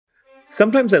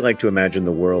Sometimes I like to imagine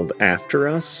the world after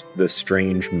us, the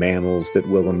strange mammals that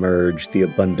will emerge, the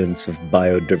abundance of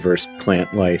biodiverse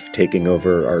plant life taking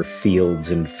over our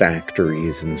fields and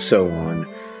factories, and so on.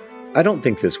 I don't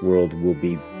think this world will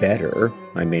be better.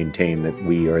 I maintain that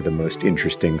we are the most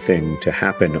interesting thing to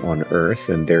happen on Earth,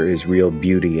 and there is real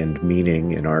beauty and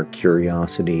meaning in our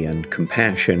curiosity and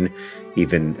compassion,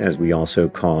 even as we also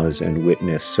cause and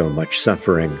witness so much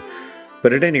suffering.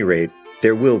 But at any rate,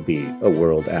 there will be a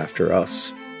world after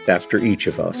us, after each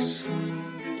of us.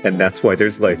 And that's why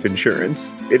there's life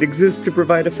insurance. It exists to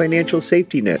provide a financial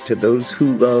safety net to those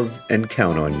who love and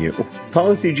count on you.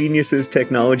 Policy Genius's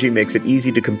technology makes it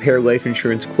easy to compare life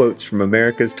insurance quotes from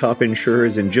America's top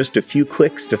insurers in just a few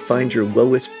clicks to find your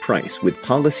lowest price. With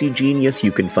Policy Genius,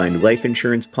 you can find life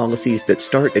insurance policies that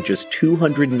start at just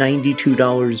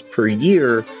 $292 per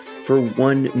year for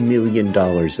 $1 million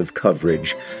of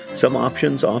coverage. Some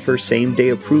options offer same-day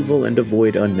approval and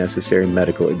avoid unnecessary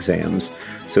medical exams.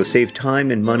 So save time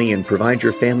and money and provide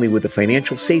your family with a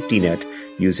financial safety net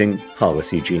using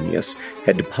Policy Genius.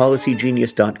 Head to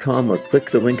policygenius.com or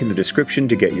click the link in the description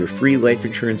to get your free life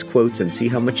insurance quotes and see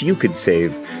how much you could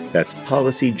save. That's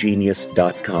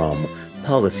policygenius.com.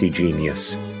 Policy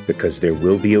Genius, because there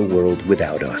will be a world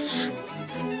without us.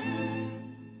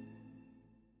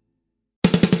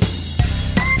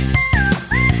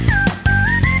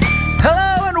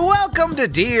 Welcome to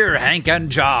Dear Hank and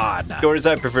John. Or as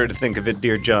I prefer to think of it,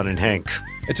 Dear John and Hank.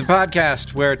 It's a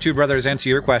podcast where two brothers answer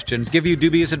your questions, give you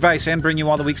dubious advice, and bring you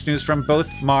all the week's news from both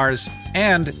Mars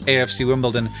and AFC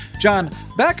Wimbledon. John,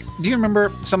 do you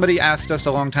remember somebody asked us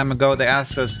a long time ago, they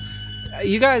asked us,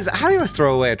 you guys, how do I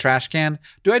throw away a trash can?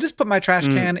 Do I just put my trash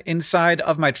can inside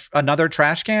of my another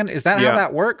trash can? Is that how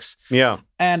that works? Yeah.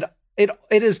 And it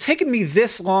has taken me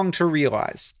this long to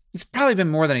realize. It's probably been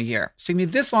more than a year. It's taken me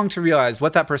this long to realize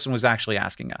what that person was actually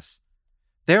asking us.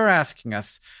 They were asking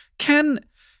us, can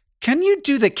you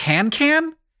do the can?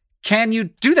 Can you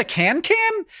do the can?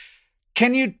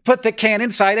 Can you put the can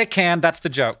inside a can? That's the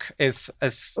joke. That's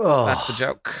the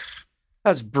joke.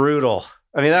 That's brutal.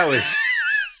 I mean,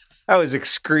 that was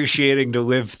excruciating to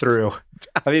live through.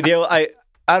 I mean, I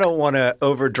don't want to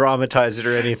over dramatize it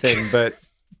or anything, but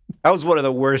that was one of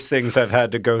the worst things I've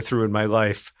had to go through in my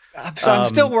life. So I'm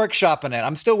still workshopping it.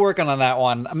 I'm still working on that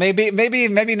one. Maybe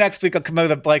next week I'll come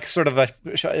up with sort of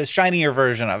a shinier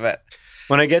version of it.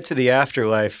 When I get to the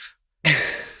afterlife,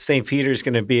 St. Peter's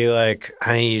going to be like,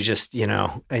 you just,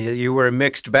 you were a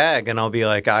mixed bag. And I'll be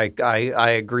like, I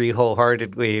agree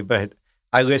wholeheartedly, but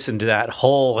I listened to that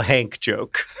whole Hank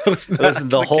joke. I listened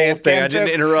to the whole thing. I didn't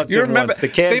interrupt him once. The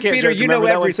can St. Peter, joke. you know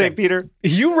everything. St. Peter?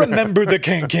 You remember the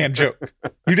can joke.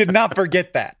 You did not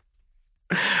forget that.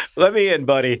 Let me in,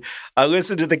 buddy. I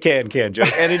listened to the can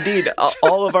joke. And indeed,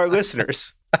 all of our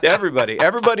listeners, everybody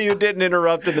who didn't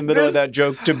interrupt in the middle of that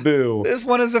joke to boo. This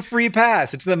one is a free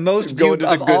pass. It's the most viewed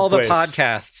of all the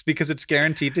podcasts because it's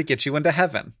guaranteed to get you into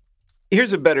heaven.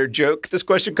 Here's a better joke. This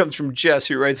question comes from Jess,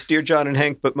 who writes, Dear John and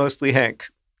Hank, but mostly Hank.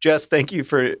 Jess, thank you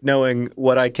for knowing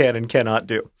what I can and cannot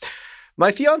do.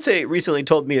 My fiance recently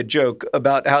told me a joke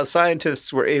about how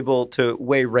scientists were able to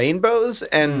weigh rainbows,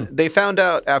 and they found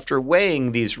out after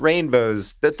weighing these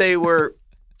rainbows that they were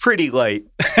pretty light.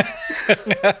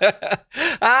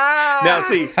 Now,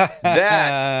 see,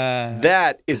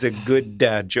 that is a good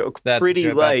dad joke.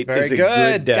 Pretty light is a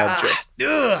good dad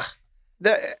joke.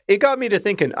 It got me to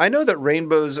thinking, I know that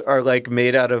rainbows are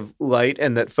made out of light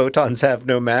and that photons have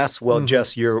no mass. Well,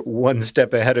 Jess, you're one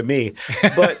step ahead of me.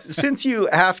 But since you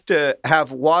have to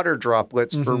have water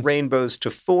droplets for rainbows to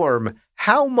form,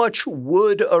 how much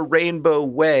would a rainbow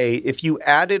weigh if you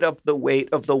added up the weight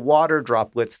of the water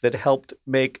droplets that helped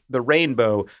make the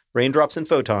rainbow? Raindrops and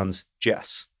photons,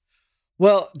 Jess.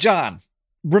 Well, John,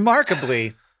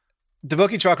 remarkably,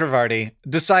 Deboki Chakravarti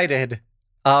decided,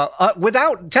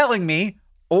 without telling me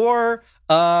or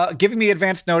giving me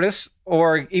advance notice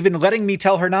or even letting me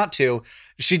tell her not to,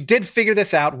 she did figure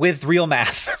this out with real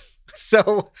math.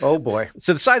 Oh boy.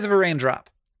 So the size of a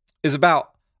raindrop is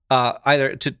about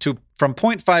either from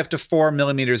 0.5 to 4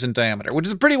 millimeters in diameter, which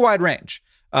is a pretty wide range.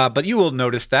 But you will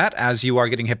notice that as you are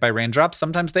getting hit by raindrops,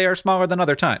 sometimes they are smaller than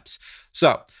other times.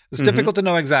 So it's difficult to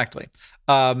know exactly.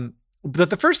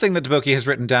 But the first thing that Deboki has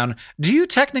written down, do you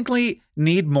technically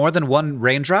need more than one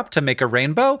raindrop to make a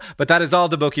rainbow? But that is all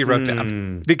Deboki wrote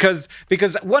down. Because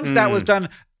once that was done,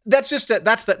 that's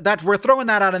we're throwing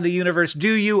that out in the universe.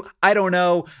 Do you? I don't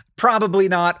know. Probably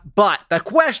not. But the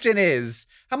question is,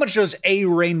 how much does a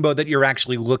rainbow that you're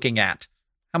actually looking at,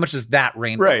 how much is that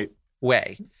rainbow? Right.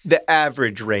 way. The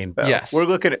average rainbow. Yes.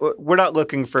 We're not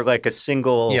looking for like a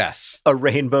single, a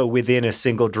rainbow within a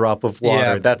single drop of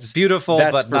water. Yeah, that's beautiful,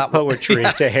 that's but for not poetry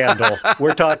to handle.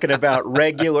 We're talking about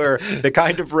the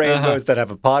kind of rainbows that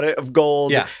have a pot of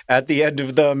gold at the end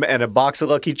of them and a box of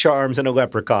Lucky Charms and a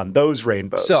leprechaun. Those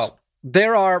rainbows. So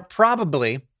there are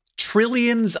probably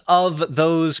trillions of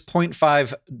those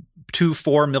 0.5 to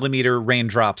 4 millimeter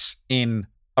raindrops in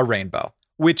a rainbow,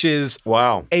 which is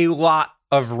a lot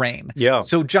of rain. Yeah.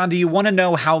 So, John, do you want to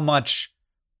know how much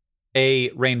a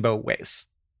rainbow weighs?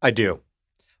 I do.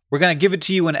 We're going to give it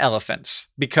to you in elephants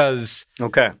because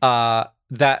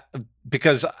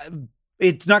because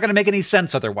it's not going to make any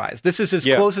sense otherwise. This is as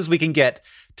close as we can get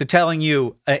to telling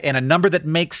you in a number that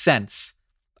makes sense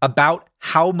about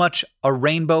how much a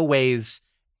rainbow weighs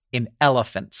in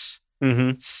elephants.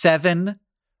 7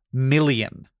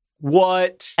 million.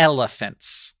 What?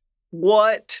 Elephants.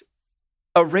 What?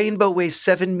 A rainbow weighs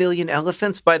 7 million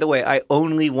elephants? By the way, I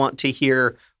only want to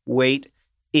hear weight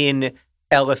in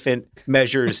elephant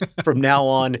measures from now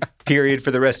on, period,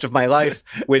 for the rest of my life.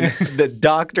 When the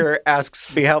doctor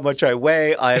asks me how much I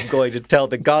weigh, I am going to tell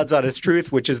the God's honest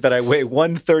truth, which is that I weigh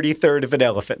 1/33 of an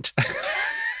elephant.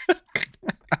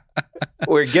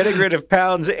 We're getting rid of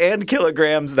pounds and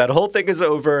kilograms. That whole thing is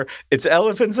over. It's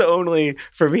elephants only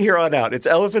from here on out. It's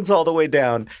elephants all the way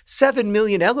down. 7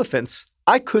 million elephants.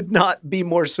 I could not be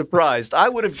more surprised. I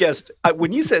would have guessed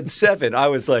when you said 7, I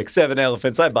was like 7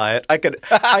 elephants. I buy it.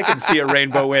 I can see a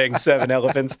rainbow weighing 7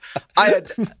 elephants. I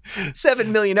had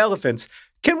 7 million elephants.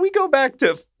 Can we go back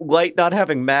to light not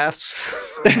having mass?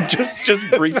 just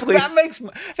briefly.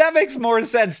 that makes more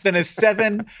sense than a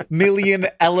 7 million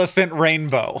elephant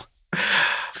rainbow.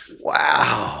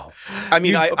 Wow. I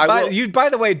mean, you, by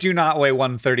the way, do not weigh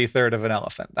 1/33 of an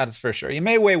elephant. That is for sure. You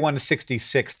may weigh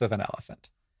 1/66 of an elephant,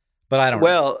 but I don't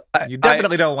know. You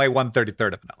definitely don't weigh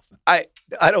 1/33 of an elephant.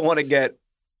 I don't want to get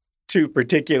too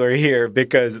particular here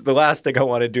because the last thing I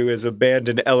want to do is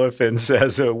abandon elephants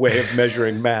as a way of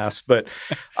measuring mass. But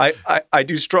I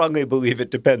do strongly believe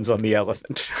it depends on the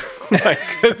elephant.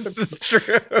 This is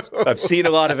true. I've seen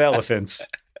a lot of elephants.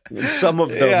 Some of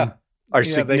them are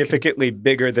significantly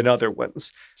bigger than other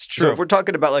ones. It's true. So if we're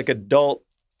talking about like adult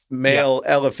male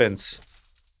elephants,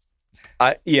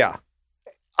 I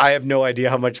have no idea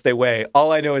how much they weigh.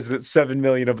 All I know is that 7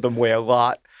 million of them weigh a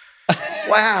lot.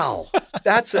 Wow.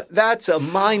 That's a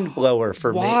mind blower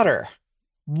for me.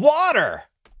 Water.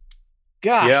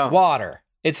 Gosh, water.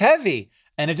 It's heavy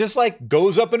and it just like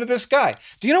goes up into the sky.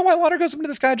 Do you know why water goes up into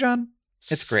the sky, John?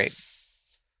 It's great.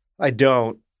 I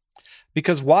don't.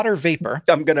 Because water vapor,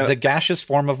 the gaseous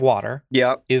form of water,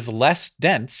 is less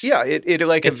dense. Yeah, it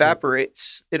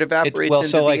evaporates. It evaporates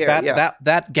into the air.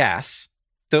 That gas.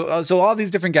 So all these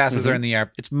different gases are in the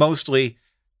air. It's mostly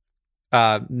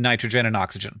nitrogen and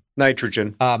oxygen.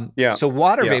 So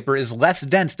water vapor is less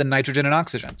dense than nitrogen and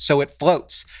oxygen. So it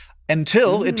floats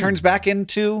until it turns back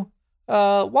into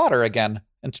water again,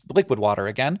 and liquid water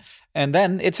again, and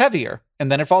then it's heavier, and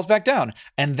then it falls back down.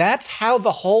 And that's how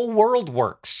the whole world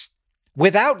works.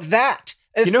 Without that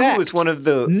effect, you know who was one of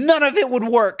the... None of it would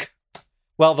work.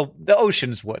 Well, the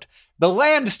oceans would. The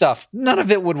land stuff, none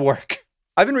of it would work.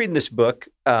 I've been reading this book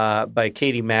by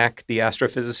Katie Mack, the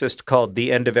astrophysicist, called The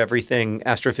End of Everything,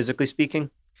 Astrophysically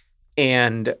Speaking.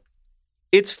 And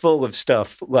it's full of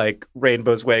stuff like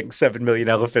rainbows weighing 7 million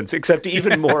elephants, except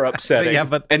even more upsetting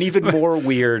and even more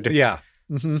weird. Yeah.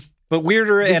 Mm-hmm. But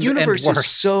weirder and worse. The universe is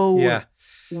so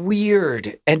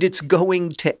weird, and it's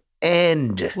going to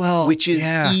end, which is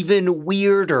even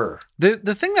weirder.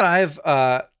 The thing that I've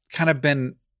kind of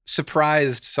been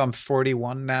surprised, so I'm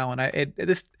 41 now, and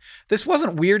this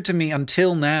wasn't weird to me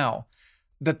until now,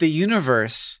 that the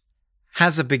universe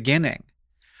has a beginning.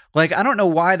 Like, I don't know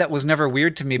why that was never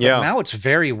weird to me, but now it's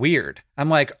very weird. I'm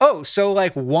like, oh, so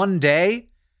like one day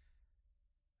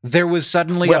there was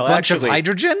suddenly a bunch of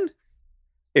hydrogen?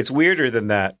 It's weirder than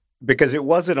that, because it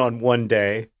wasn't on one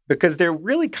day. Because there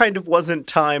really kind of wasn't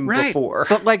time before.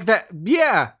 But like that,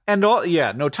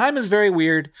 time is very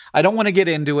weird. I don't want to get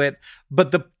into it.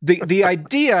 But the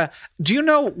idea, do you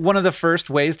know one of the first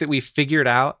ways that we figured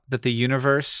out that the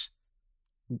universe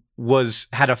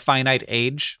had a finite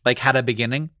age, like had a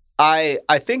beginning? I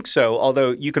think so,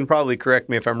 although you can probably correct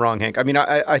me if I'm wrong, Hank. I mean,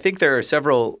 I think there are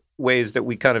several ways that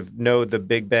we kind of know the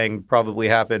Big Bang probably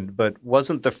happened, but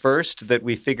wasn't the first that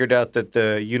we figured out that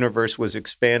the universe was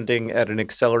expanding at an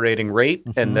accelerating rate,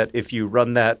 and that if you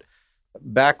run that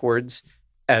backwards,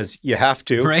 as you have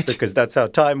to, because that's how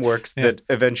time works, that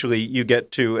eventually you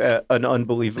get to an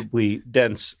unbelievably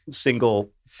dense single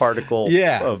particle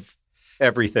of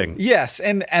everything. Yes,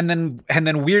 and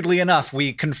then weirdly enough,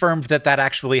 we confirmed that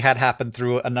actually had happened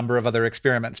through a number of other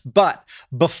experiments. But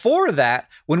before that,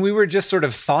 when we were just sort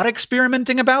of thought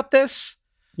experimenting about this,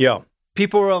 Yeah.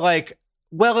 people were like,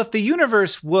 well, if the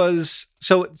universe was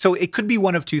so it could be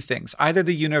one of two things. Either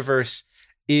the universe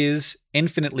is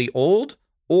infinitely old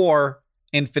or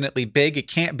infinitely big. It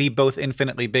can't be both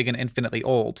infinitely big and infinitely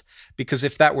old, because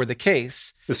if that were the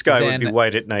case, The sky would be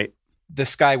white at night. The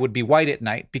sky would be white at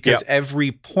night, because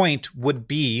every point would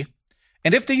be,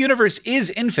 and if the universe is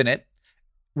infinite,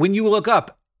 when you look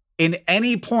up in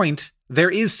any point, there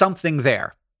is something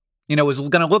there. You know, it's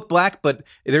going to look black, but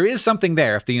there is something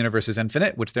there if the universe is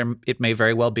infinite, which it may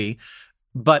very well be.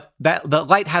 But that the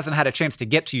light hasn't had a chance to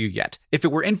get to you yet. If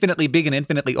it were infinitely big and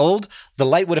infinitely old, the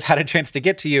light would have had a chance to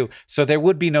get to you, so there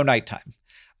would be no nighttime,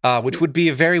 which would be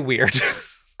very weird.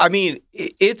 I mean,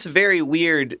 it's very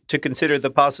weird to consider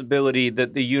the possibility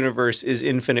that the universe is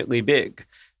infinitely big,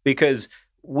 because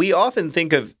we often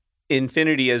think of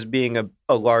infinity as being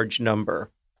a large number,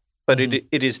 but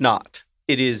it is not.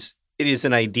 It is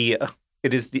an idea.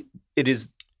 It is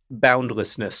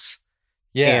boundlessness.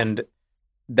 Yeah. And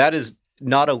that is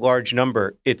not a large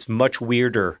number. It's much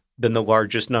weirder than the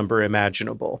largest number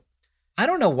imaginable. I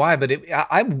don't know why, but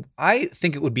I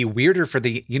think it would be weirder for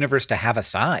the universe to have a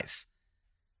size.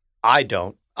 I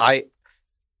don't.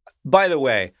 By the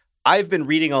way, I've been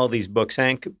reading all these books,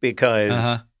 Hank,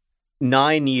 because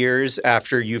 9 years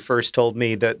after you first told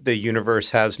me that the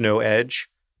universe has no edge,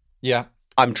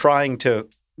 I'm trying to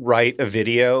write a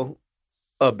video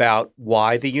about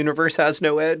why the universe has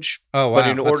no edge. Oh, wow. But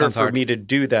in order for me to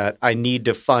do that, I need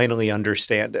to finally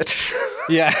understand it.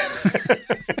 Yeah.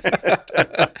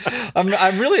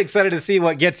 I'm really excited to see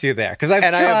what gets you there, because I've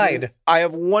tried. I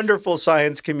have wonderful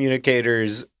science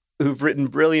communicators who've written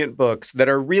brilliant books that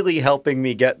are really helping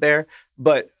me get there.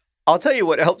 But I'll tell you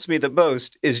what helps me the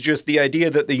most is just the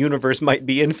idea that the universe might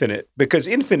be infinite, because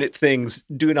infinite things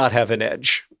do not have an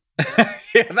edge.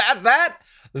 Yeah,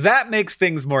 that makes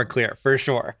things more clear, for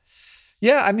sure.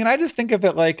 Yeah, I mean, I just think of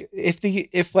it like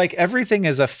if like everything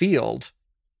is a field,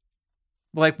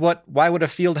 like why would a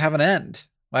field have an end?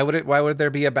 Why would there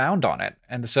be a bound on it?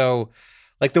 And so,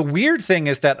 like, the weird thing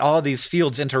is that all of these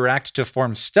fields interact to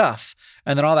form stuff,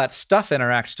 and then all that stuff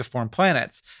interacts to form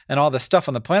planets, and all the stuff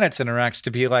on the planets interacts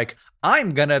to be like,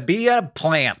 I'm gonna be a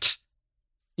plant.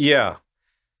 Yeah.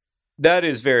 That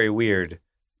is very weird.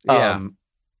 Yeah.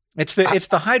 It's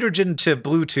the hydrogen to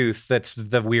Bluetooth that's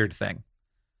the weird thing.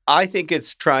 I think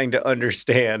it's trying to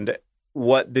understand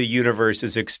what the universe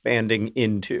is expanding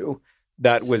into.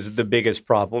 That was the biggest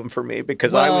problem for me,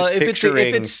 because I was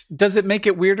picturing... does it make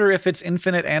it weirder if it's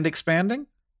infinite and expanding?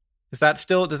 Does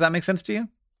that make sense to you?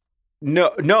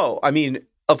 No. I mean,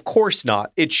 of course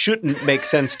not. It shouldn't make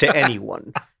sense to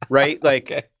anyone, right?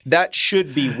 Like, that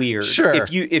should be weird. Sure.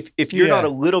 If you're not a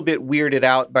little bit weirded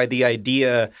out by the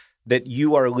idea that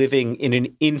you are living in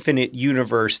an infinite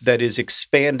universe that is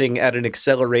expanding at an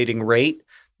accelerating rate,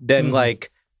 then like,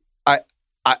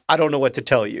 I don't know what to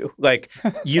tell you. Like,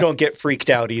 you don't get freaked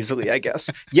out easily, I guess.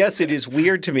 Yes, it is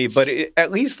weird to me, but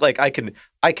at least like I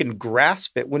can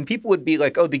grasp it. When people would be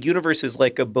like, "Oh, the universe is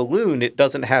like a balloon; it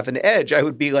doesn't have an edge," I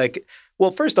would be like, "Well,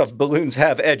 first off, balloons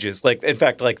have edges. Like, in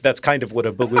fact, like that's kind of what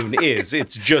a balloon is.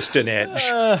 It's just an edge."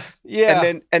 Yeah.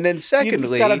 And then secondly, you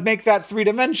just gotta make that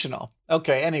 3-dimensional.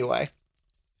 Okay. Anyway,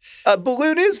 a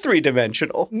balloon is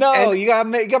 3-dimensional. No, you gotta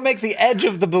make the edge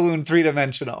of the balloon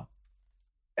 3-dimensional.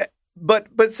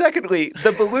 But secondly,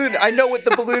 the balloon, I know what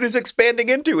the balloon is expanding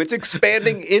into. It's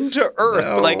expanding into Earth.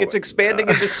 No, like, it's expanding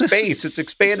into space. It's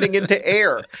expanding into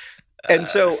air. And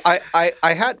so I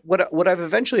had what I've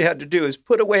eventually had to do is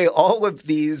put away all of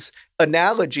these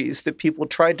analogies that people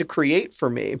tried to create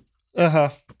for me,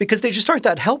 because they just aren't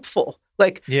that helpful.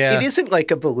 Like, it isn't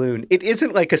like a balloon. It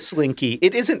isn't like a slinky.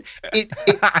 It isn't.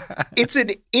 It's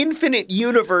an infinite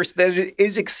universe that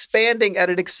is expanding at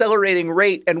an accelerating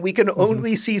rate, and we can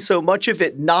only see so much of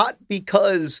it, not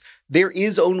because there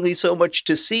is only so much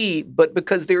to see, but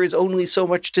because there is only so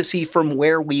much to see from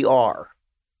where we are.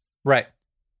 Right.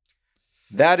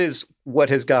 That is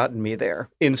what has gotten me there,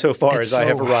 insofar as I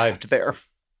have arrived there.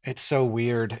 It's so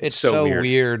weird. It's so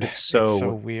weird. It's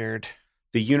so weird.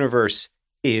 The universe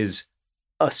is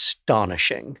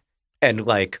astonishing. And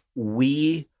like,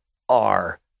 we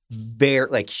are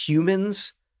like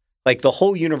humans, like the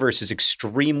whole universe is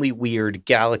extremely weird.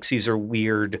 Galaxies are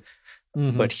weird,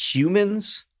 but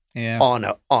humans on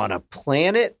a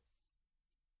planet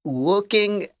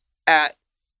looking at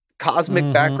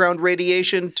cosmic background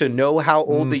radiation to know how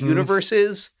old the universe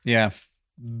is. Yeah.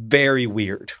 Very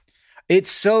weird.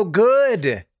 It's so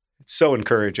good. It's so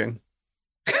encouraging.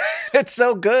 It's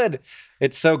so good.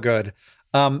 It's so good.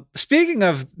 Speaking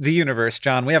of the universe,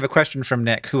 John, we have a question from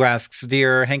Nick who asks,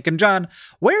 Dear Hank and John,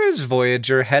 where is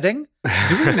Voyager heading?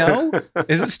 Do we know?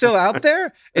 Is it still out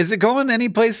there? Is it going any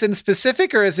place in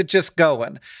specific, or is it just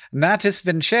going? Natus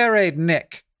vincere,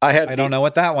 Nick. I don't know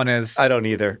what that one is. I don't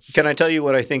either. Can I tell you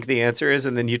what I think the answer is,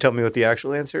 and then you tell me what the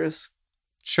actual answer is?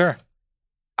 Sure.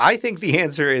 I think the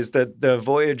answer is that the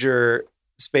Voyager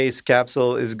space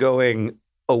capsule is going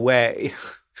away.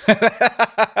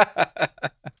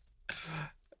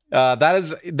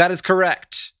 That is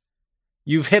correct.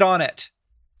 You've hit on it.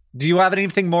 Do you have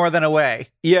anything more than away?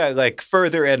 Yeah, like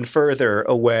further and further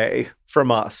away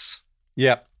from us.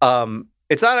 Yep.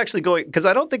 It's not actually going, because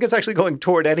I don't think it's actually going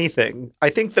toward anything. I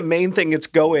think the main thing it's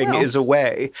going is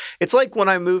away. It's like when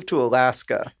I moved to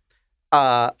Alaska,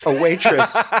 a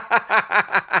waitress,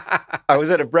 I was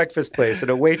at a breakfast place, and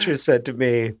a waitress said to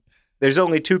me, there's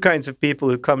only two kinds of people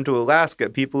who come to Alaska,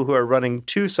 people who are running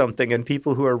to something and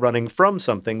people who are running from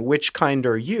something. Which kind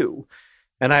are you?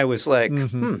 And I was like,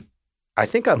 I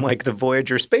think I'm like the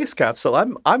Voyager space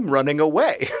capsule. I'm running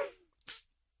away.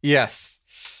 Yes.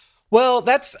 Well,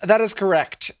 that is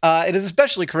correct. It is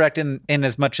especially correct in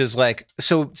as much as like,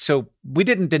 so we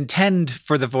didn't intend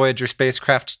for the Voyager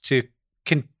spacecraft to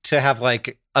have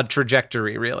like a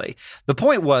trajectory, really. The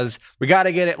point was we got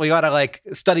to get it. We got to like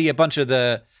study a bunch of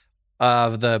the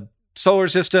solar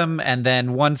system, and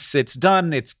then once it's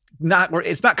done, it's not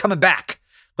coming back.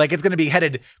 Like, it's going to be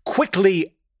headed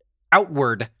quickly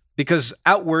outward, because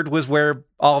outward was where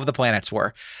all of the planets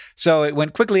were. So it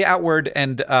went quickly outward,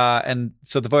 and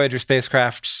so the Voyager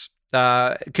spacecrafts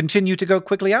continue to go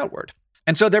quickly outward.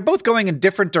 And so they're both going in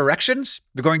different directions.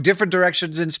 They're going different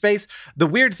directions in space. The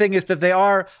weird thing is that they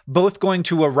are both going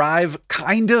to arrive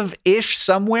kind of ish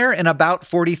somewhere in about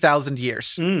 40,000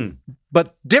 years,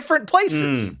 but different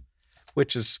places,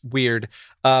 which is weird.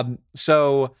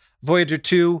 So Voyager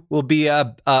 2 will be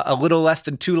a little less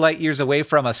than 2 light years away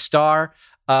from a star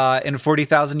in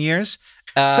 40,000 years.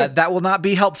 That will not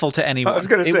be helpful to anyone. I was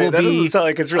going to say, that doesn't sound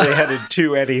like it's really headed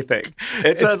to anything.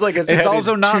 It sounds like it's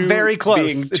also not very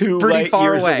close. Being 2 light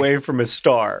years away from a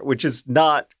star, which is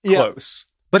not close.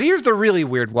 But here's the really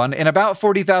weird one. In about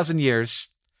 40,000 years,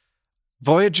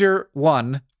 Voyager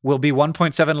 1 will be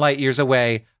 1.7 light years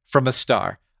away from a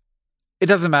star. It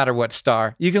doesn't matter what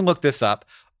star. You can look this up.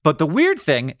 But the weird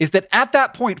thing is that at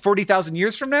that point, 40,000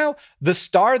 years from now, the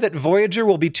star that Voyager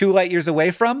will be 2 light years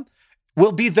away from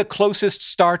will be the closest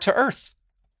star to Earth.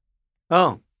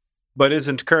 Oh, but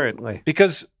isn't currently.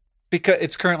 Because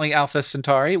it's currently Alpha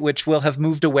Centauri, which will have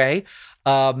moved away.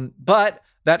 But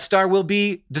that star will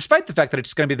be, despite the fact that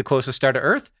it's going to be the closest star to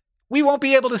Earth, we won't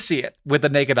be able to see it with the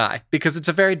naked eye because it's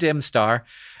a very dim star.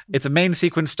 It's a main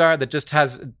sequence star that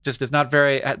does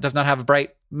not have a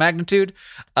bright magnitude.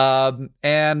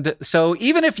 And so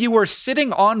even if you were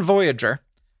sitting on Voyager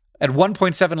at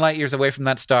 1.7 light years away from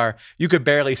that star, you could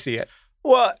barely see it.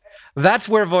 Well, that's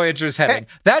where Voyager's heading.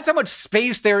 That's how much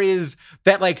space there is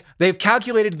that, like, they've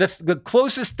calculated the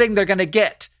closest thing they're going to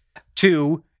get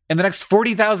to in the next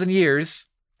 40,000 years.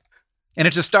 And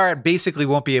it's a star it basically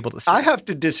won't be able to see. I have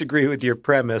to disagree with your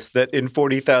premise that in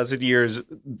 40,000 years,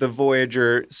 the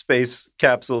Voyager space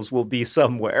capsules will be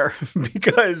somewhere.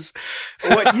 Because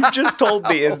what you just told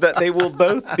me is that they will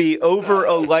both be over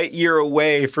a light year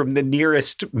away from the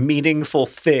nearest meaningful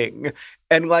thing.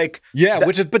 And like,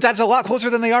 but that's a lot closer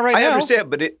than they are right now. I understand,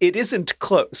 but it isn't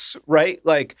close, right?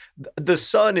 Like, the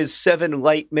sun is 7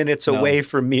 light minutes away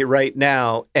from me right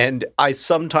now, and I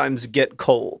sometimes get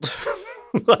cold.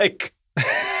 Like,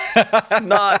 it's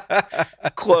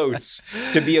not close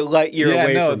to be a light year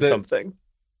away from something.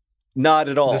 Not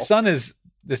at all. The sun is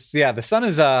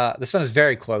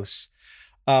very close.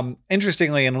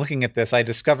 Interestingly, in looking at this, I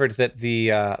discovered that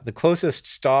the closest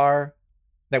star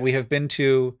that we have been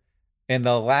to in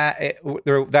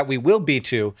that we will be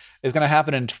to is going to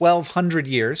happen in 1,200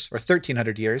 years or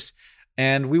 1,300 years,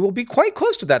 and we will be quite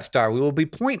close to that star. We will be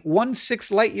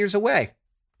 0.16 light years away.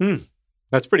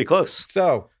 That's pretty close.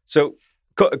 So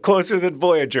closer than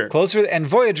Voyager. Closer, and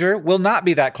Voyager will not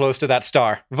be that close to that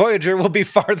star. Voyager will be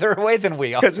farther away than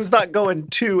we are. Because it's not going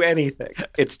to anything.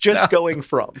 It's just going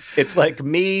from. It's like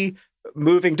me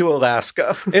moving to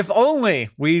Alaska. If only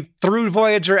we threw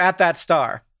Voyager at that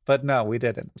star. But no, we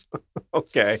didn't.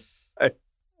 Okay.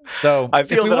 So I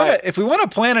feel if we want to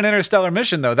plan an interstellar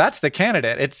mission, though, that's the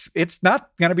candidate. It's not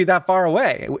going to be that far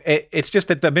away. It's just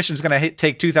that the mission's going to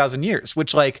take 2,000 years,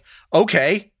 which, like,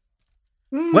 okay.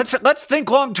 Let's think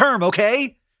long term,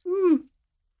 okay?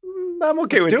 I'm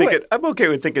okay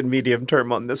with thinking medium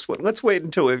term on this one. Let's wait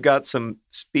until we've got some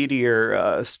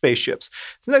speedier spaceships.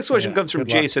 The next question comes from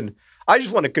Jason. I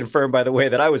just want to confirm, by the way,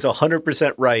 that I was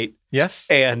 100% right. Yes.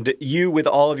 And you, with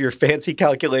all of your fancy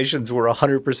calculations, were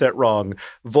 100% wrong.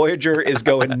 Voyager is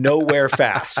going nowhere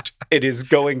fast. It is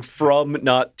going from,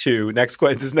 not to.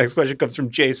 This next question comes from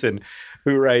Jason,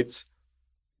 who writes,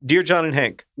 Dear John and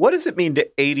Hank, what does it mean to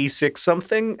 86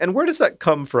 something? And where does that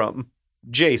come from?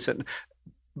 Jason.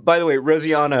 By the way,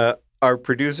 Rosianna, our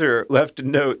producer, left a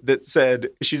note that said,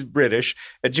 she's British,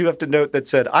 and she left a note that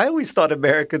said, I always thought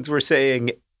Americans were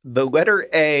saying the letter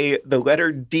A, the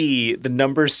letter D, the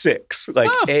number 6, like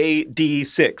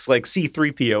AD6, like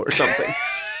C3PO or something.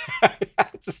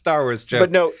 It's a Star Wars joke.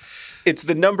 But no, it's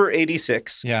the number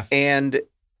 86. Yeah. And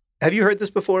have you heard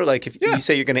this before? Like if you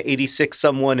say you're going to 86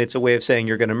 someone, it's a way of saying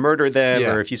you're going to murder them.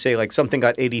 Yeah. Or if you say like something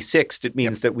got 86'd, it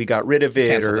means that we got rid of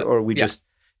it or we just,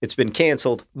 it's been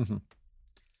canceled. Mm-hmm.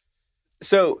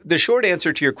 So the short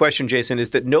answer to your question, Jason, is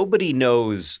that nobody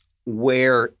knows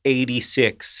where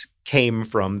 86 came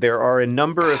from. There are a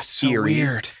number of theories.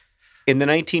 So weird. In the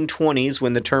 1920s,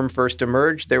 when the term first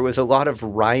emerged, there was a lot of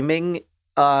rhyming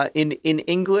in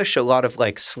English, a lot of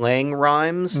like slang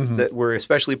rhymes that were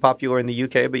especially popular in the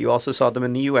UK, but you also saw them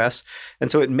in the US. And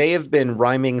so it may have been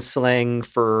rhyming slang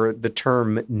for the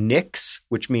term nix,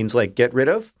 which means like get rid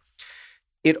of.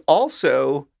 It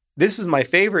also, this is my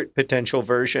favorite potential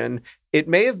version, it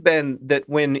may have been that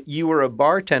when you were a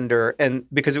bartender, and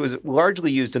because it was largely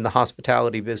used in the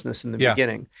hospitality business in the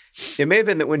beginning, it may have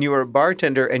been that when you were a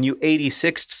bartender and you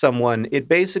 86'd someone, it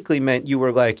basically meant you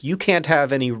were like, you can't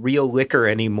have any real liquor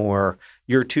anymore.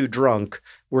 You're too drunk.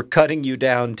 We're cutting you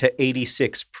down to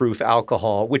 86 proof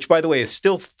alcohol, which, by the way, is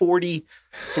still 43%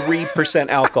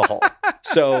 alcohol.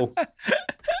 So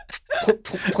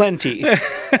plenty.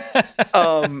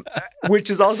 Which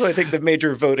is also, I think, the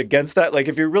major vote against that. Like,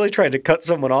 if you're really trying to cut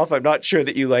someone off, I'm not sure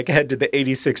that you like head to the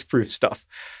 86 proof stuff.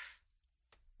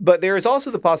 But there is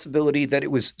also the possibility that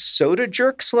it was soda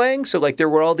jerk slang. So, like, there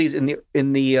were all these in the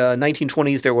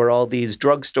 1920s. There were all these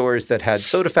drugstores that had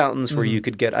soda fountains where you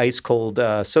could get ice cold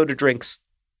soda drinks,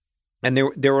 and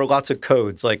there were lots of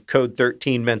codes. Like code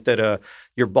 13 meant that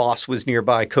your boss was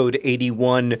nearby. Code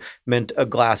 81 meant a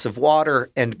glass of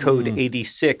water, and code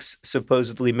 86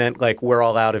 supposedly meant like we're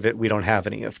all out of it. We don't have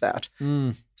any of that.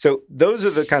 So those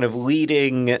are the kind of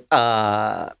leading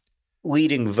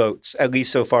votes, at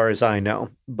least so far as I know.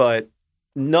 But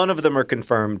none of them are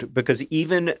confirmed because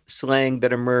even slang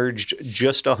that emerged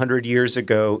just 100 years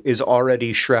ago is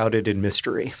already shrouded in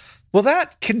mystery. Will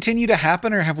that continue to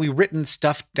happen, or have we written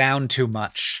stuff down too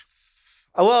much?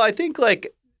 Well, I think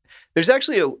like there's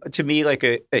actually, to me, like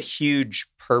a huge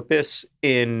purpose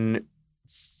in,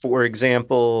 for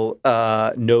example,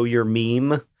 Know Your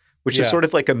Meme, which is sort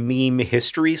of like a meme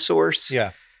history source.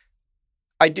 Yeah.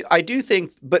 I do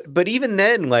think, but even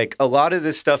then, like a lot of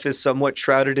this stuff is somewhat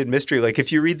shrouded in mystery. Like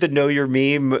if you read the Know Your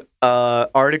Meme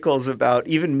articles about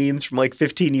even memes from like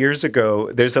 15 years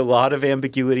ago, there's a lot of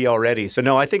ambiguity already. So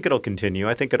no, I think it'll continue.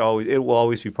 I think it will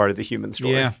always be part of the human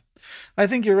story. Yeah, I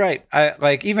think you're right. I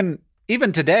like even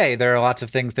today, there are lots of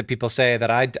things that people say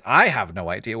that I have no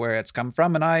idea where it's come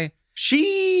from, and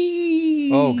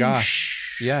sheesh. Oh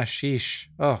gosh, yeah, sheesh.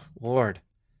 Oh Lord.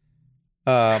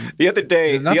 The other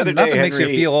day, nothing makes you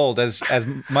feel old as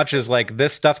much as like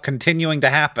this stuff continuing to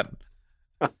happen.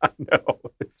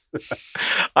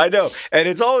 I know. And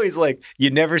it's always like, you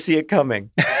never see it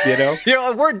coming, you know?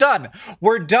 We're done.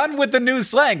 We're done with the new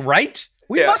slang, right?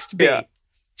 We must be. Yeah.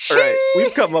 All right.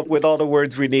 We've come up with all the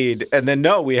words we need. And then,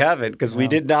 no, we haven't, because we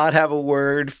did not have a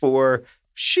word for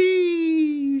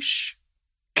sheesh.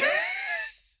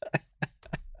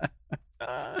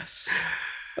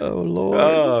 Oh, Lord.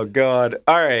 Oh, God.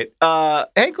 All right.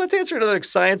 Hank, let's answer another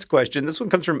science question. This one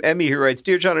comes from Emmy, who writes,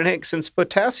 Dear John and Hank, since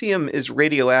potassium is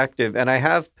radioactive and I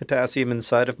have potassium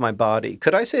inside of my body,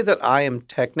 could I say that I am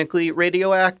technically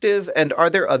radioactive? And are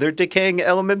there other decaying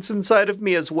elements inside of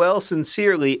me as well?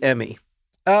 Sincerely, Emmy.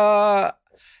 I'm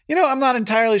not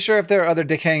entirely sure if there are other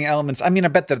decaying elements. I mean, I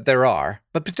bet that there are.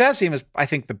 But potassium is, I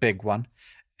think, the big one.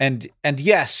 And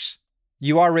yes,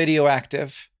 you are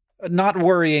radioactive. Not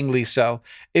worryingly so.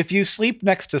 If you sleep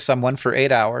next to someone for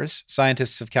 8 hours,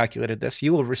 scientists have calculated this,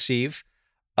 you will receive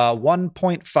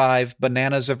 1.5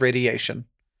 bananas of radiation.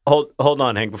 Hold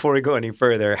on, Hank. Before we go any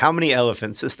further, how many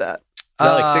elephants is that? Is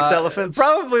that like 6 elephants?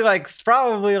 Probably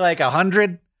like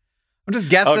 100. I'm just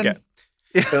guessing. Okay.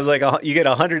 It was like you get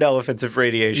 100 elephants of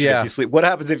radiation if you sleep. What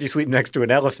happens if you sleep next to an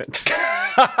elephant?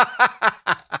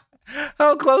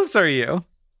 How close are you?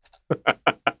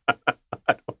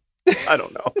 I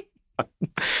don't know.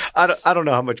 I don't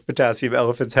know how much potassium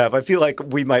elephants have. I feel like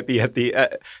we might be at the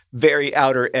very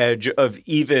outer edge of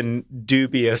even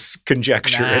dubious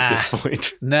conjecture at this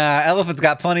point. Nah, elephants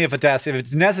got plenty of potassium.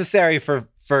 It's necessary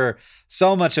for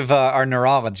so much of our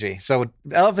neurology. So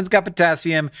elephants got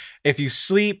potassium. If you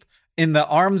sleep in the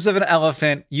arms of an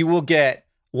elephant, you will get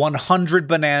 100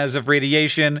 bananas of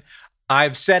radiation.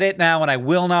 I've said it now and I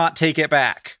will not take it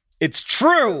back. It's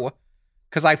true.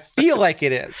 Because I feel like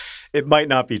it is. It might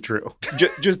not be true.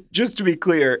 Just to be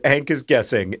clear, Hank is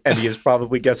guessing, and he is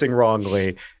probably guessing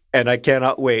wrongly. And I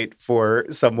cannot wait for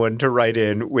someone to write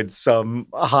in with some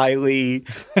highly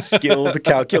skilled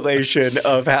calculation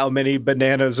of how many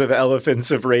bananas of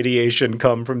elephants of radiation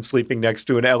come from sleeping next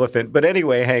to an elephant. But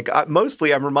anyway, Hank,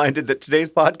 mostly I'm reminded that today's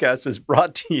podcast is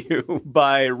brought to you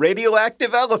by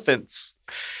radioactive elephants.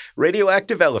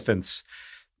 Radioactive elephants.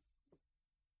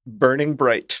 Burning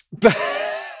bright.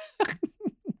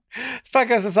 This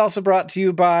podcast is also brought to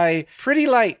you by Pretty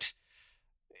Light.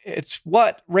 It's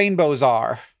what rainbows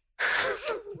are.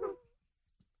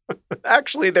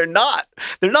 Actually, they're not.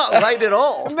 They're not light at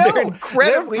all. No, they're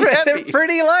incredibly heavy. They're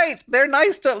pretty light. They're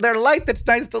light that's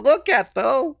nice to look at,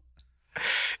 though.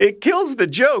 It kills the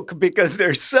joke because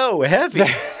they're so heavy.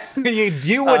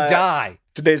 you would die.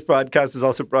 Today's podcast is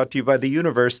also brought to you by The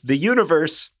Universe. The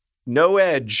Universe, no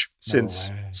edge since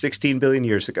 16 billion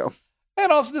years ago.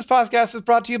 And also this podcast is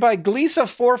brought to you by Gliese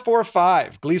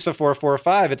 445. Gliese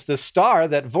 445, it's the star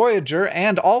that Voyager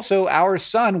and also our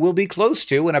sun will be close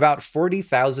to in about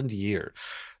 40,000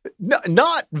 years. No,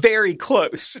 not very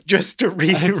close, just to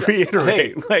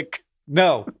reiterate.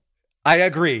 No, I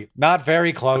agree. Not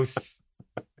very close.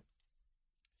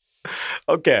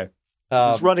 Okay.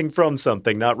 This is running from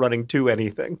something, not running to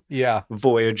anything. Yeah.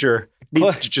 Voyager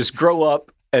needs to just grow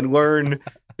up and learn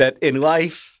that in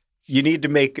life, you need to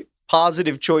make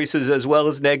positive choices as well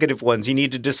as negative ones. You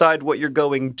need to decide what you're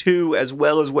going to as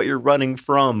well as what you're running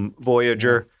from,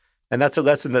 Voyager. And that's a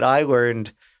lesson that I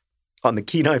learned on the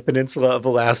Kenai Peninsula of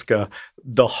Alaska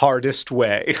the hardest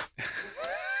way.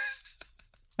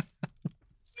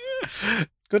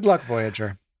 Good luck,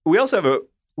 Voyager. We also have a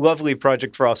lovely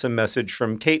Project for Awesome message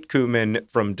from Kate Kuhlman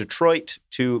from Detroit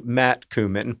to Matt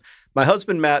Kuhlman. My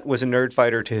husband, Matt, was a nerd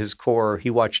fighter to his core. He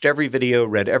watched every video,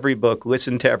 read every book,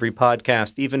 listened to every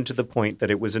podcast, even to the point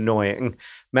that it was annoying.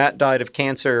 Matt died of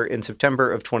cancer in September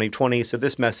of 2020, so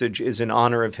this message is in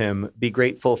honor of him. Be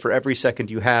grateful for every second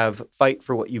you have. Fight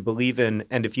for what you believe in.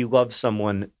 And if you love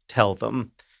someone, tell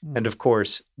them. And of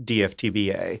course,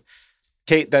 DFTBA.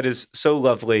 Kate, that is so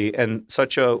lovely and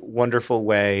such a wonderful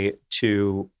way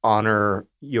to honor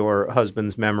your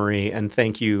husband's memory. And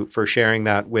thank you for sharing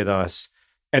that with us.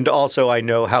 And also, I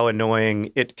know how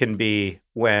annoying it can be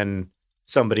when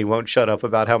somebody won't shut up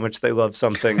about how much they love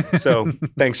something. So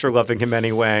thanks for loving him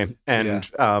anyway. And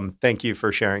thank you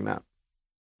for sharing that.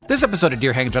 This episode of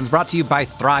Dear Hank John is brought to you by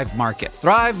Thrive Market.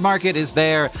 Thrive Market is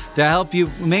there to help you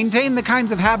maintain the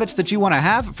kinds of habits that you want to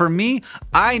have. For me,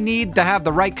 I need to have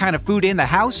the right kind of food in the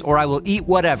house or I will eat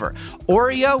whatever.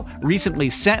 Oreo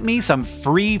recently sent me some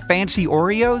free fancy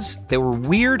Oreos. They were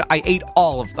weird. I ate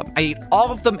all of them. I ate all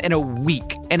of them in a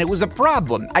week, and it was a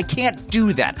problem. I can't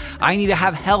do that. I need to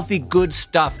have healthy, good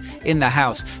stuff in the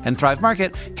house, and Thrive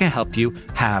Market can help you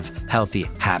have healthy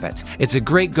habits. It's a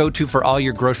great go-to for all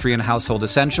your grocery and household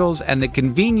essentials. And the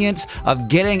convenience of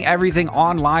getting everything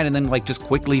online and then just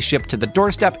quickly shipped to the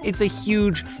doorstep, it's a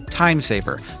huge time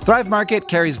saver. Thrive Market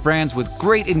carries brands with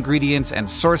great ingredients and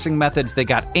sourcing methods. They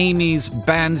got Amy's,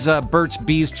 Banza, Burt's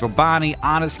Bees, Chobani,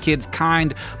 Honest Kids,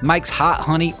 Kind, Mike's Hot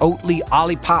Honey, Oatly,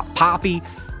 Olipop, Poppy,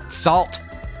 Salt.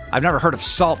 I've never heard of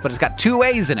Salt, but it's got 2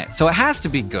 A's in it, so it has to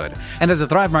be good. And as a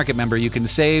Thrive Market member, you can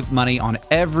save money on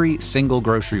every single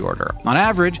grocery order. On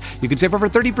average, you can save over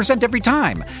 30% every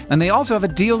time. And they also have a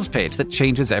deals page that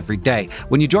changes every day.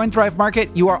 When you join Thrive Market,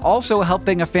 you are also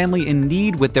helping a family in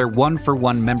need with their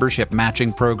 1-for-1 membership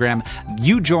matching program.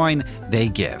 You join, they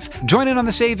give. Join in on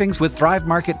the savings with Thrive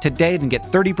Market today and get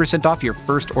 30% off your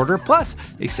first order, plus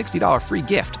a $60 free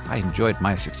gift. I enjoyed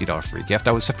my $60 free gift.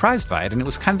 I was surprised by it, and it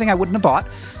was the kind of thing I wouldn't have bought.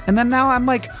 And then now I'm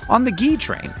on the ghee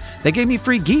train. They gave me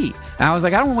free ghee. And I was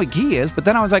like, I don't know what ghee is. But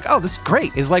then I was like, oh, this is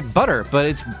great. It's like butter, but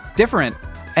it's different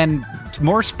and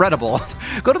more spreadable.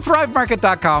 Go to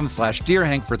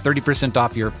thrivemarket.com/DearHank for 30%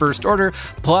 off your first order,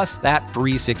 plus that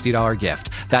free $60 gift.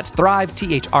 That's Thrive,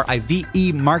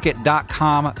 THRIVE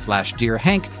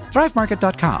market.com/DearHank,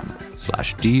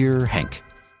 thrivemarket.com/DearHank.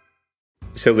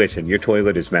 So listen, your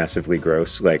toilet is massively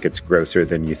gross, like it's grosser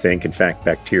than you think. In fact,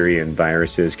 bacteria and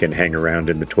viruses can hang around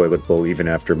in the toilet bowl even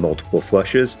after multiple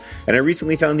flushes. And I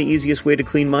recently found the easiest way to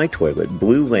clean my toilet,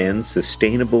 Blue Land's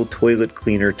sustainable toilet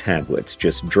cleaner tablets.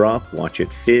 Just drop, watch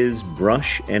it fizz,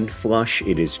 brush, and flush.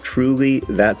 It is truly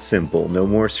that simple. No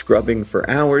more scrubbing for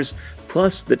hours.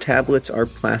 Plus, the tablets are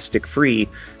plastic-free.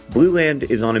 Blue Land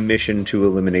is on a mission to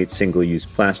eliminate single-use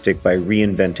plastic by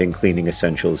reinventing cleaning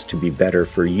essentials to be better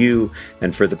for you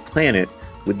and for the planet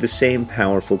with the same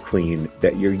powerful clean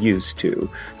that you're used to.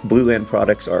 Blue Land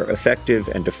products are effective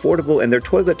and affordable, and their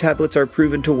toilet tablets are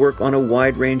proven to work on a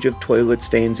wide range of toilet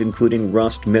stains, including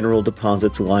rust, mineral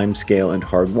deposits, limescale, and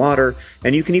hard water,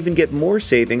 and you can even get more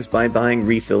savings by buying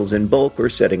refills in bulk or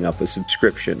setting up a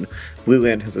subscription. Blue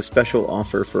Land has a special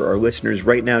offer for our listeners.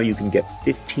 Right now, you can get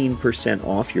 15%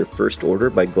 off your first order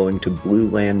by going to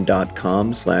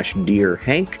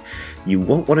blueland.com/DearHank. You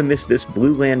won't want to miss this,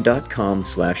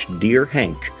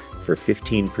 blueland.com/DearHank for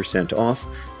 15% off.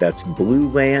 That's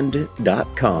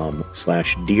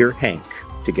blueland.com/DearHank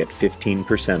to get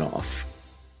 15% off.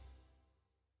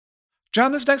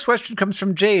 John, this next question comes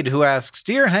from Jade, who asks,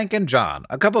 Dear Hank and John,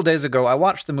 a couple days ago I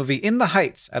watched the movie In the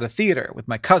Heights at a theater with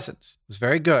my cousins. It was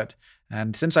very good.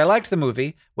 And since I liked the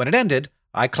movie, when it ended,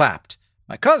 I clapped.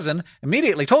 My cousin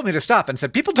immediately told me to stop and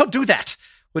said, people don't do that.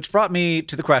 Which brought me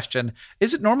to the question,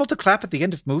 is it normal to clap at the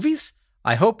end of movies?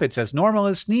 I hope it's as normal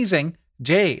as sneezing.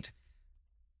 Jade.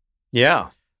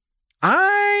 Yeah.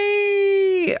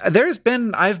 I've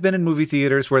been in movie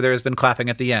theaters where there has been clapping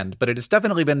at the end, but it has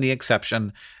definitely been the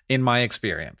exception in my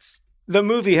experience. The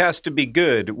movie has to be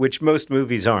good, which most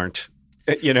movies aren't,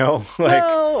 you know?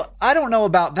 Well, I don't know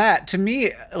about that. To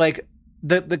me, like,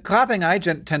 the clapping I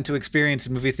tend to experience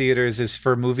in movie theaters is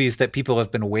for movies that people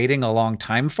have been waiting a long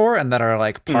time for, and that are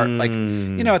like like,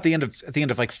 you know, at the end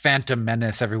of like Phantom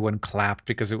Menace, everyone clapped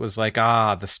because it was like,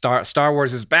 the Star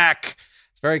Wars is back.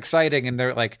 It's very exciting, and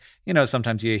they're like, you know,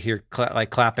 sometimes you hear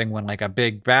clapping when like a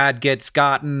big bad gets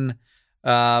gotten,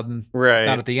 right?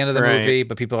 Not at the end of the movie,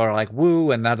 but people are like woo,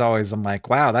 and that always I'm like,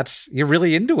 wow, you're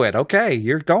really into it. Okay,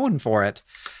 you're going for it.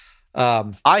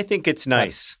 I think it's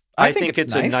nice. I think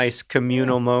it's nice. A nice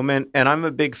communal moment, and I'm a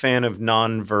big fan of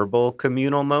nonverbal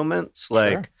communal moments,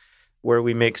 like where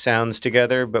we make sounds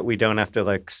together, but we don't have to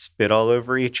like spit all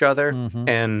over each other. Mm-hmm.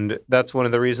 And that's one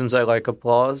of the reasons I like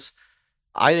applause.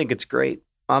 I think it's great.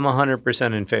 I'm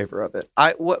 100% in favor of it.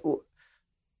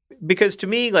 Because to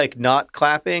me, like, not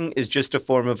clapping is just a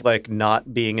form of like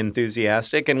not being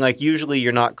enthusiastic, and like usually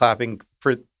you're not clapping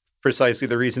for precisely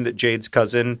the reason that Jade's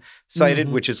cousin cited,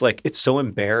 which is like, it's so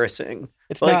embarrassing.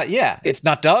 It's like, it's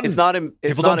not done. It's not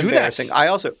embarrassing. I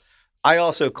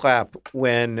also clap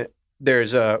when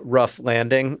there's a rough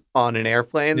landing on an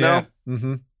airplane, though.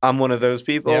 Mm-hmm. I'm one of those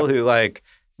people who like,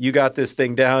 you got this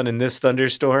thing down in this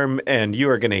thunderstorm and you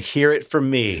are going to hear it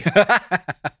from me.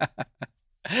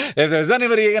 If there's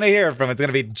anybody you're going to hear it from, it's going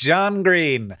to be John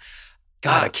Green.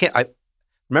 God, I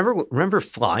remember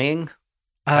flying.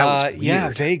 That was weird. Yeah,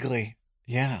 vaguely.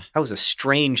 Yeah. That was a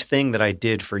strange thing that I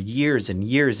did for years and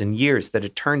years and years that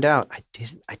it turned out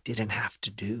I didn't have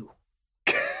to do.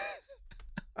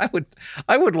 I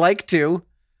would like to.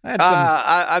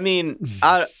 I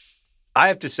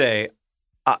have to say,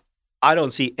 I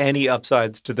don't see any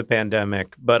upsides to the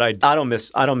pandemic, but I don't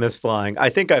miss flying. I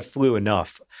think I flew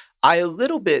enough. I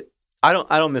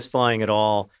don't miss flying at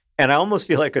all. And I almost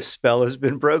feel like a spell has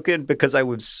been broken because I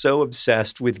was so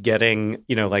obsessed with getting,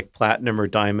 you know, like platinum or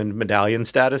diamond medallion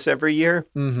status every year.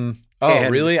 Mm-hmm. Oh,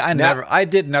 and really? I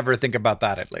did never think about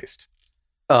that, at least.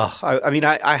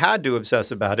 I had to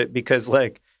obsess about it because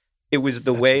like it was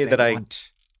the way that I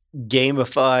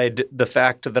gamified the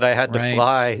fact that I had to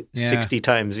fly 60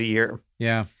 times a year.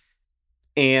 Yeah.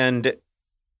 And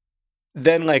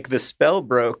then like the spell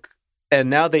broke. And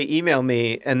now they email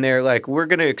me and they're like, we're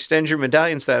going to extend your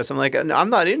medallion status. I'm like, I'm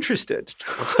not interested.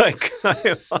 Like,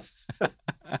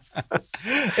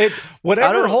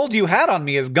 whatever hold you had on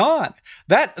me is gone.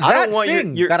 That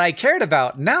thing that I cared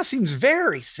about now seems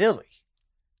very silly.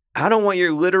 I don't want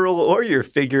your literal or your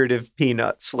figurative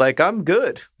peanuts. Like, I'm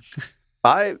good.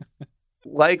 I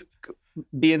like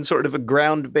being sort of a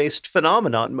ground-based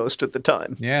phenomenon most of the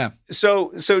time. Yeah.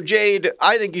 So Jade,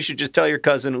 I think you should just tell your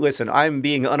cousin, listen, I'm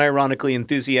being unironically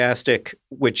enthusiastic,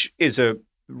 which is a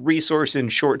resource in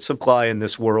short supply in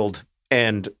this world,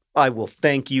 and I will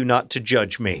thank you not to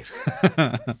judge me.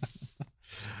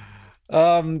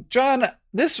 John,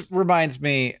 this reminds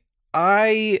me,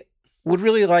 I would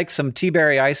really like some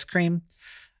tea-berry ice cream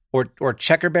or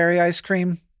checkerberry ice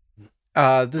cream.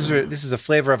 This is a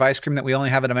flavor of ice cream that we only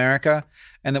have in America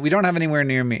and that we don't have anywhere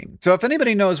near me. So if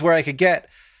anybody knows where I could get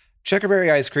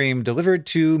checkerberry ice cream delivered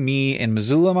to me in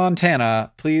Missoula,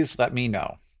 Montana, please let me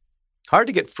know. Hard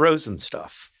to get frozen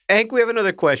stuff. Hank, we have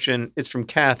another question. It's from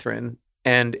Catherine,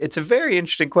 and it's a very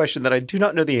interesting question that I do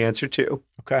not know the answer to.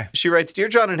 Okay. She writes, Dear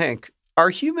John and Hank, are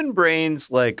human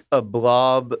brains like a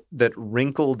blob that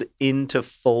wrinkled into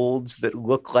folds that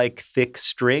look like thick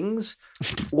strings?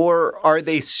 Or are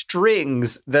they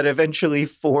strings that eventually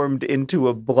formed into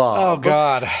a blob? Oh,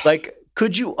 God. Like,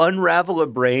 could you unravel a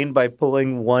brain by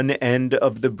pulling one end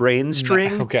of the brain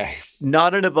string? No, okay.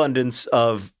 Not an abundance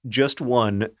of just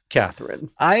one, Catherine.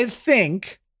 I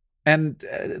think, and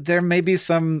there may be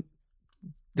some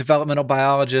developmental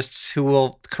biologists who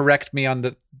will correct me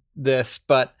on this,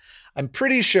 but I'm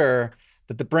pretty sure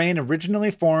that the brain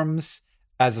originally forms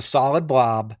as a solid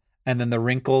blob, and then the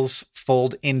wrinkles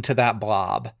fold into that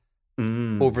blob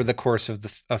over the course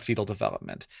of fetal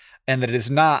development. And that it is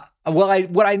not, what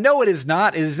I know it is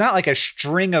not like a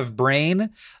string of brain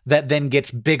that then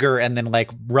gets bigger and then like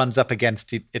runs up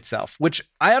against itself, which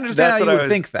I understand how you would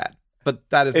think that, but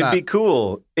that is not. It'd be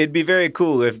cool. It'd be very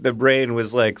cool if the brain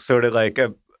was like sort of like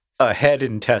a head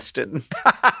intestine.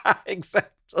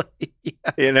 Exactly. Yeah.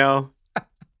 You know?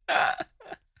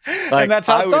 And that's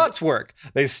how thoughts work.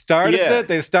 They start at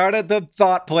the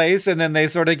thought place, and then they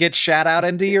sort of get shat out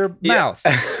into your mouth.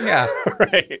 Yeah.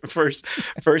 Right.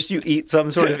 First you eat some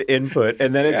sort of input,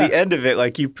 and then at the end of it,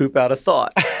 like you poop out a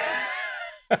thought.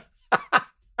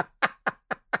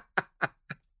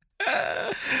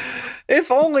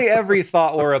 If only every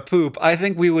thought were a poop, I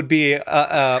think we would be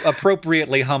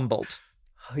appropriately humbled.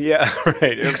 Yeah,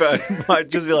 right. I'd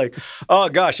just be like, oh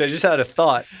gosh, I just had a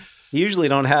thought. You usually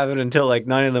don't have it until like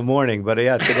 9 a.m, but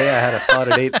yeah, today I had a thought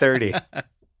at 8:30.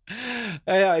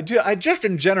 I do. I just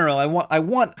in general, I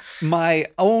want my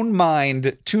own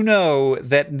mind to know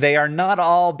that they are not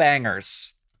all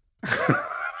bangers.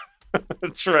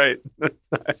 That's right.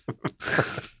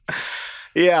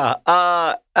 Yeah,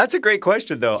 that's a great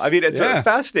question, though. I mean, it's a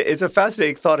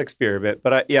fascinating thought experiment.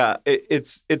 But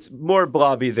it's more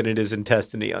blobby than it is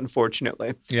intestine-y,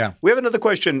 unfortunately. Yeah. We have another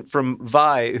question from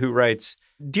Vi, who writes,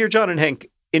 Dear John and Hank,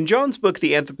 in John's book,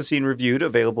 The Anthropocene Reviewed,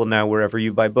 available now wherever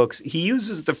you buy books, he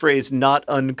uses the phrase "not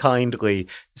unkindly,"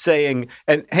 saying,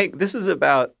 and Hank, this is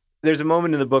about. There's a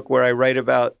moment in the book where I write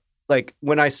about like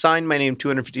when I signed my name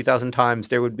 250,000 times,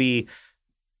 there would be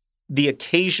the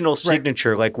occasional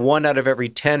signature, like 1 out of every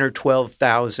 10 or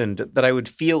 12,000, that I would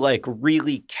feel like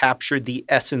really captured the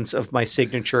essence of my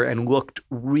signature and looked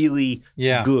really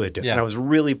good. And I was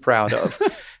really proud of.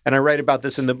 And I write about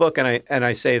this in the book, and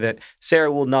I say that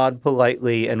Sarah will nod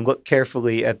politely and look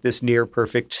carefully at this near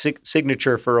perfect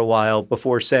signature for a while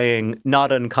before saying,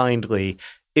 not unkindly,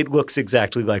 it looks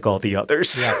exactly like all the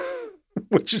others. Yeah.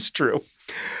 Which is true.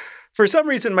 For some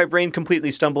reason, my brain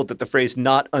completely stumbled at the phrase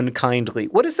 "not unkindly."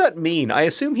 What does that mean? I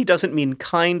assume he doesn't mean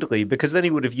kindly, because then he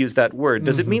would have used that word.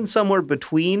 Does it mean somewhere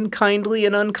between kindly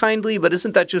and unkindly? But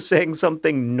isn't that just saying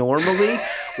something normally?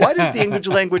 Why does the English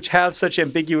language have such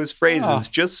ambiguous phrases?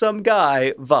 Just some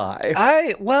guy,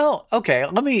 Vi. Okay,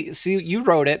 let me see. You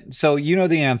wrote it, so you know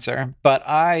the answer. But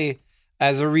I,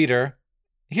 as a reader,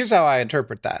 here's how I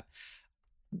interpret that.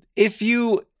 If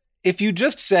you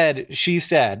just said, she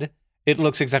said, it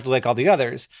looks exactly like all the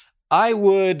others, I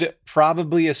would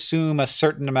probably assume a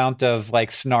certain amount of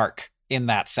like snark in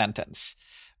that sentence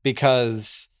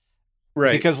because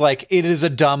like it is a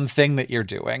dumb thing that you're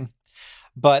doing.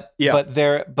 But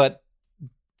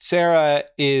Sarah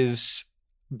is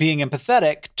being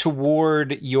empathetic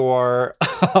toward your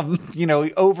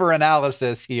over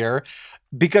analysis here,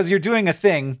 because you're doing a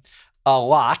thing a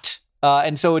lot.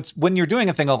 And so it's when you're doing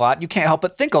a thing a lot, you can't help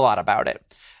but think a lot about it.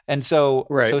 And so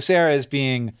Sarah is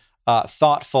being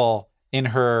thoughtful in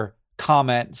her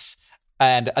comments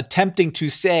and attempting to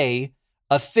say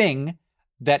a thing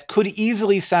that could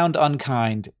easily sound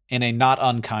unkind in a not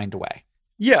unkind way.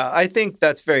 Yeah, I think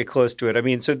that's very close to it. I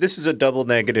mean, so this is a double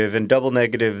negative, and double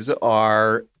negatives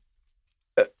are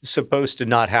supposed to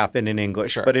not happen in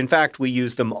English. Sure. But in fact, we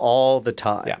use them all the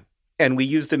time. Yeah. And we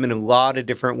use them in a lot of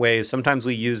different ways. Sometimes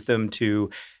we use them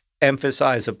to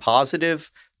emphasize a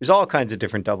positive. There's all kinds of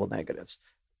different double negatives.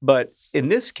 But in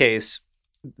this case,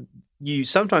 you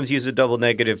sometimes use a double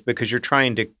negative because you're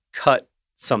trying to cut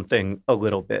something a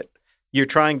little bit. You're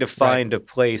trying to find a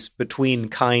place between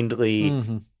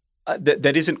kindly,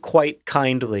 that isn't quite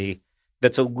kindly,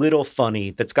 that's a little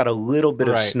funny, that's got a little bit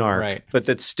of snark, but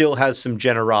that still has some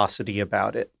generosity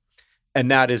about it. And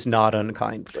that is not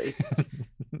unkindly.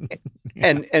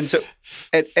 And so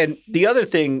the other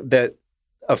thing that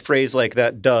a phrase like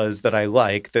that does that I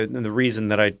like, and the reason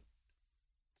that I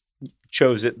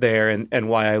chose it there and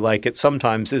why I like it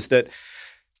sometimes, is that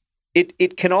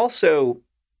it can also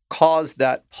cause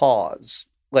that pause.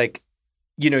 Like,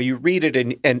 you read it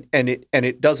and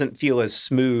it doesn't feel as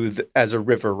smooth as a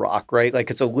river rock, right? Like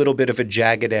it's a little bit of a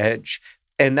jagged edge,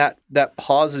 and that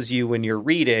pauses you when you're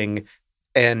reading,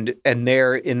 and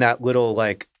there in that little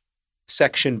like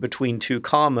section between two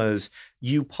commas,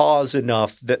 you pause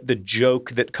enough that the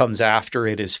joke that comes after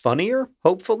it is funnier,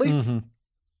 hopefully. Mm-hmm.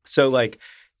 So like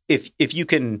if you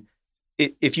can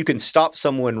stop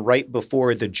someone right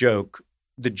before the joke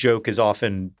is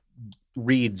often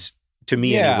reads to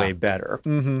me anyway better.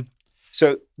 Mm-hmm.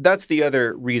 So that's the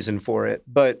other reason for it.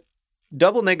 But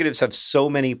double negatives have so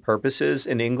many purposes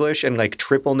in English, and like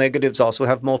triple negatives also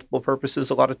have multiple purposes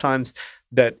a lot of times,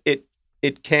 that it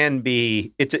can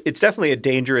be, it's definitely a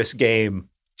dangerous game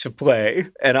to play.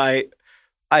 And I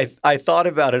thought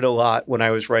about it a lot when I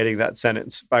was writing that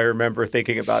sentence. I remember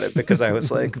thinking about it because I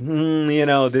was like,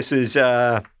 this is,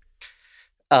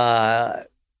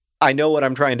 I know what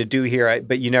I'm trying to do here,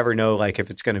 but you never know, like, if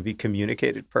it's going to be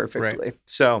communicated perfectly. Right.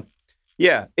 So,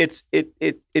 yeah, it's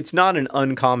not an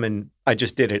uncommon. I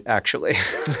just did it actually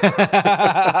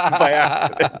by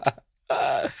accident,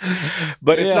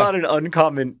 but it's not an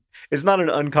uncommon. It's not an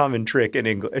uncommon trick in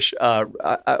English.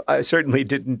 I certainly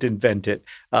didn't invent it,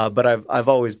 but I've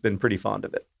always been pretty fond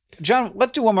of it. John,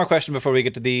 let's do one more question before we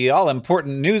get to the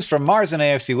all-important news from Mars and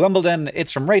AFC Wimbledon.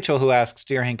 It's from Rachel, who asks,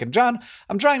 Dear Hank and John,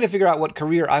 I'm trying to figure out what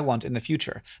career I want in the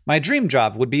future. My dream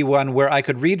job would be one where I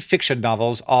could read fiction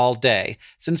novels all day.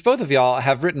 Since both of y'all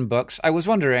have written books, I was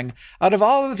wondering, out of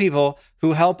all of the people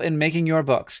who help in making your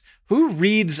books, who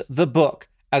reads the book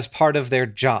as part of their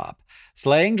job?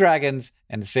 Slaying dragons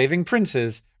and saving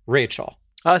princes, Rachel.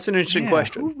 That's an interesting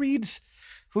question. Who reads?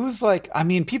 Who's like, I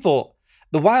mean, people,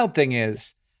 the wild thing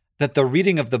is that the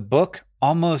reading of the book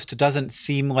almost doesn't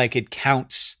seem like it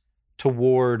counts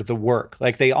toward the work.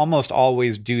 Like they almost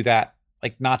always do that,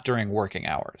 like not during working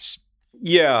hours.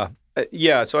 Yeah.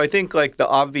 Yeah. So I think like the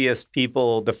obvious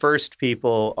people, the first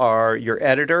people are your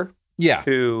editor. Yeah.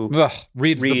 Who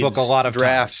reads the book a lot of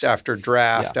draft times. after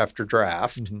draft after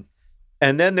draft. Mm-hmm.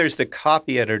 And then there's the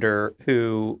copy editor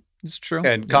who, it's true.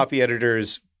 And copy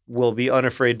editors will be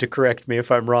unafraid to correct me if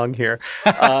I'm wrong here.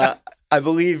 I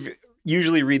believe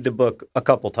usually read the book a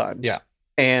couple times. Yeah.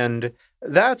 And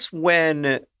that's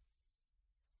when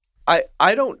I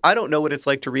don't know what it's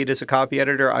like to read as a copy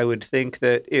editor. I would think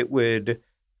that it would,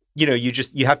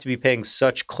 you have to be paying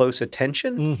such close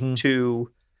attention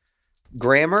to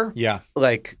grammar. Yeah.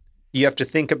 Like you have to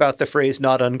think about the phrase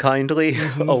not unkindly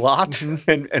a lot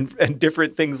and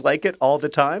different things like it all the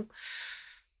time.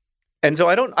 And so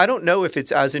I don't know if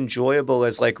it's as enjoyable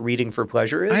as like reading for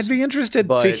pleasure is. I'd be interested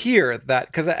to hear that,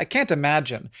 because I can't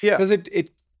imagine. Yeah. Because it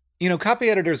copy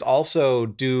editors also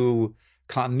do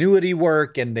continuity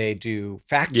work and they do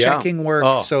fact checking work.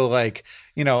 Oh. So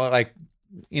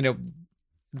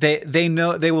they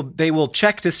know they will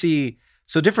check to see.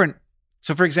 So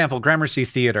for example, Gramercy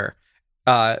Theater.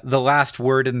 The last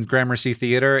word in Gramercy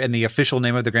Theater and the official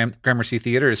name of the Gramercy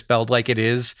Theater is spelled like it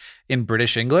is in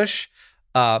British English.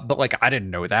 But like, I didn't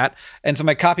know that. And so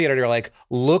my copy editor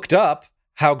looked up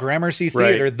how Gramercy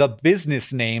Theater, the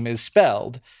business name, is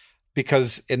spelled,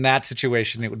 because in that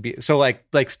situation it would be so like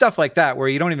stuff like that, where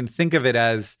you don't even think of it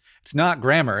as, it's not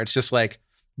grammar. It's just like,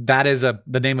 that is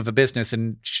the name of a business.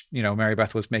 And, Mary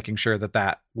Beth was making sure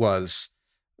that was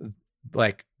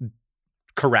like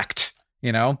correct.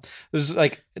 There's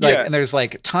and there's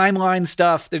like timeline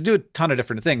stuff. They do a ton of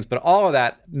different things, but all of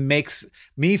that makes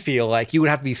me feel like you would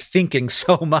have to be thinking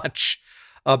so much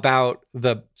about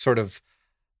the sort of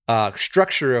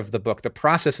structure of the book, the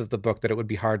process of the book, that it would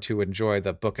be hard to enjoy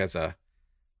the book as a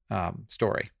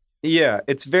story. Yeah,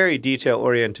 it's very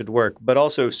detail-oriented work, but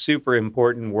also super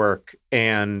important work.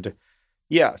 And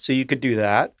yeah, so you could do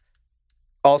that.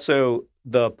 Also,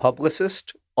 the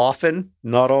publicist often,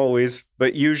 not always,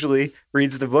 but usually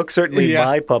reads the book. Certainly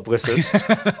my publicist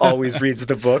always reads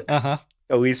the book.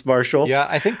 Elise Marshall. Yeah,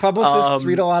 I think publicists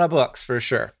read a lot of books for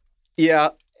sure. Yeah.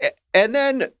 And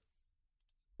then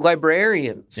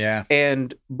librarians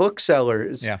and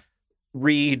booksellers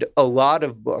read a lot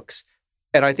of books.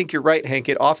 And I think you're right, Hank.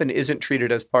 It often isn't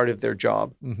treated as part of their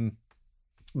job. Mm-hmm.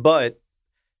 But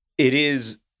it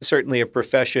is certainly a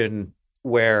profession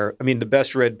where, I mean, the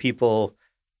best read people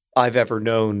I've ever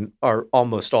known are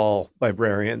almost all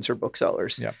librarians or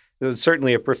booksellers. Yeah. It's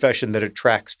certainly a profession that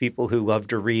attracts people who love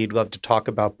to read, love to talk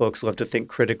about books, love to think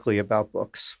critically about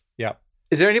books. Yeah.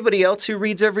 Is there anybody else who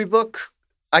reads every book?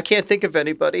 I can't think of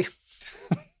anybody.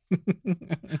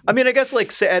 I mean, I guess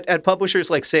like at publishers,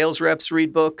 like sales reps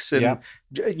read books and,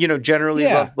 generally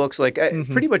love books. Like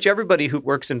pretty much everybody who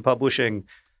works in publishing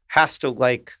has to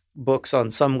like books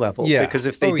on some level. Yeah. Because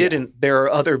if they didn't, there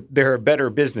are better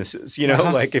businesses, you know,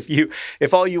 like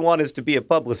if all you want is to be a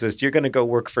publicist, you're going to go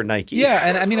work for Nike. Yeah.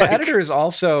 And I mean, an editor is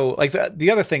also like the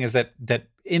other thing is that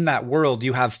in that world,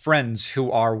 you have friends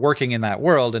who are working in that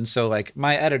world. And so like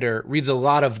my editor reads a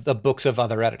lot of the books of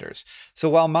other editors. So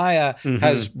while Maya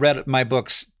has read my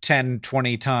books 10,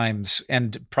 20 times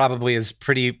and probably is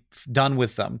pretty done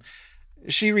with them,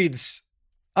 she reads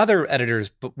other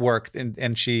editors' work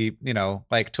and she, you know,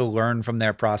 like to learn from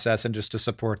their process and just to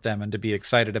support them and to be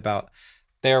excited about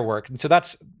their work. And so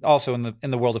that's also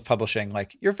in the world of publishing,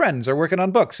 like your friends are working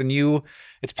on books and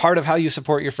it's part of how you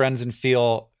support your friends and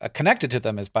feel connected to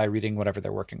them is by reading whatever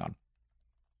they're working on.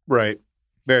 Right.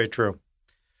 Very true.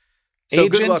 So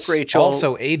agents, good luck, Rachel.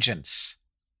 Also agents.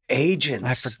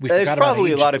 There's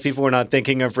probably a lot of people we're not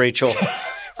thinking of, Rachel.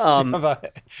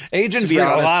 Agents read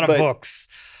a lot of books.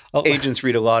 Agents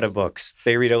read a lot of books.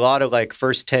 They read a lot of like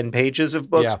first 10 pages of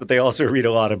books, but they also read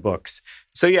a lot of books.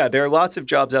 So yeah, there are lots of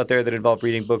jobs out there that involve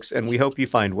reading books, and we hope you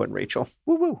find one, Rachel.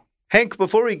 Woo woo. Hank,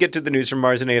 before we get to the news from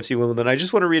Mars and AFC Wimbledon, I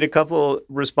just want to read a couple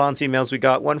response emails we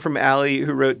got. One from Allie,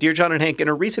 who wrote, Dear John and Hank, in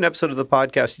a recent episode of the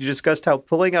podcast, you discussed how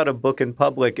pulling out a book in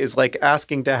public is like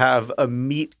asking to have a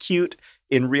meet cute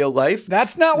in real life.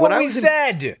 That's not what we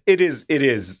said. It is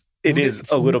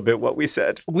a little bit what we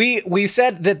said. We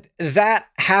said that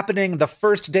happening the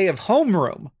first day of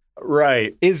homeroom,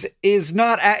 right, is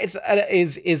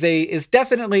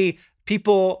definitely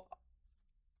people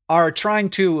are trying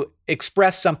to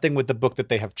express something with the book that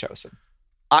they have chosen.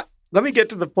 Let me get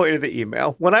to the point of the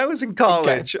email. When I was in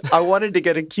college, I wanted to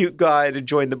get a cute guy to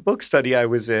join the book study I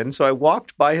was in. So I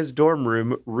walked by his dorm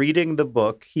room reading the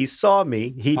book. He saw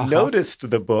me. He noticed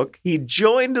the book. He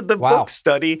joined the book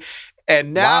study.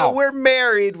 And now we're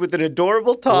married with an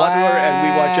adorable toddler, and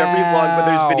we watch every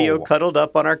Vlogbrothers video cuddled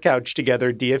up on our couch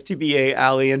together, DFTBA,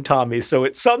 Allie, and Tommy. So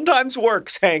it sometimes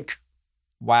works, Hank.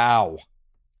 Wow.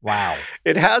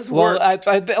 It has worked.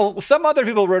 Some other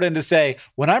people wrote in to say,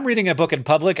 when I'm reading a book in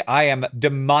public, I am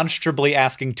demonstrably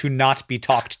asking to not be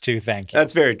talked to. Thank you.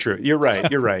 That's very true. You're right.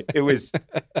 You're right. It was,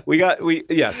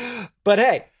 yes. But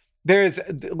hey,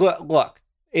 look.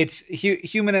 It's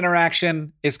human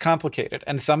interaction is complicated,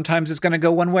 and sometimes it's going to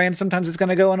go one way, and sometimes it's going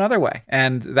to go another way,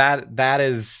 and that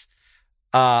is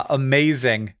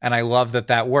amazing. And I love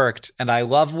that worked, and I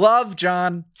love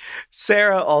John.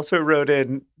 Sarah also wrote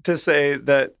in to say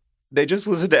that they just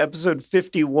listened to episode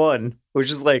 51, which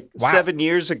is like 7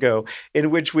 years ago,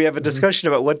 in which we have a discussion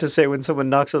about what to say when someone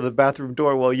knocks on the bathroom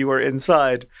door while you are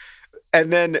inside.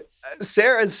 And then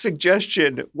Sarah's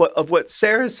suggestion of what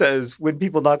Sarah says when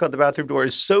people knock on the bathroom door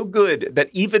is so good that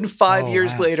even 5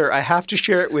 years later, I have to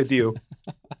share it with you.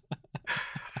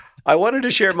 I wanted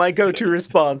to share my go-to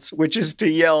response, which is to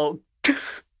yell,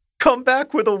 come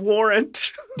back with a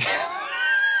warrant.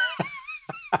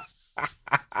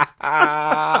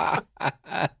 That's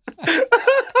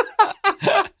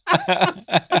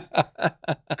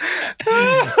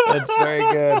very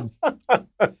good.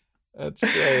 That's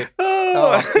great.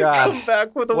 Oh God! Come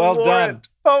back with a warrant. Done.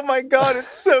 Oh my God!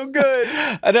 It's so good.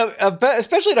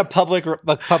 Especially in a public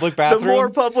bathroom. The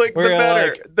more public, the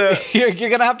better. Like,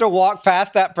 you're gonna have to walk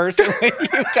past that person when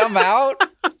you come out.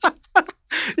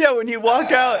 Yeah, when you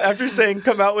walk out after saying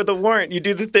 "come out with a warrant," you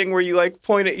do the thing where you like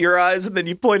point at your eyes and then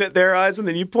you point at their eyes and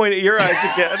then you point at your eyes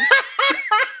again.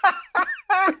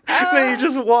 Then you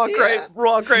just walk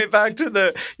right back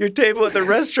to your table at the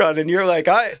restaurant, and you're like,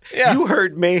 you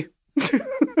heard me.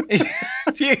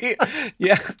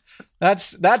 Yeah,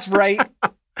 that's right.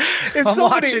 I'm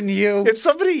watching you. If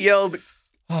somebody yelled,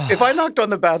 if I knocked on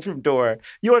the bathroom door,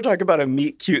 you want to talk about a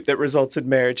meet cute that results in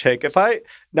marriage, Hank. If I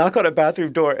knock on a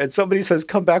bathroom door and somebody says,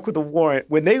 come back with a warrant,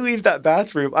 when they leave that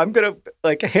bathroom, I'm going to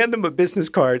like hand them a business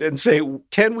card and say,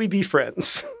 can we be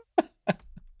friends?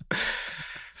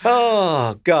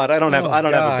 Oh God, I don't have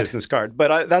a business card,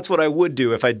 but that's what I would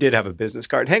do if I did have a business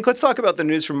card. Hank, let's talk about the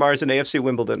news from Mars and AFC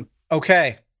Wimbledon.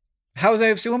 Okay. How's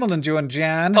AFC Wimbledon doing,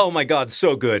 Jan? Oh my God,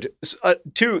 so good.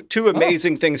 Two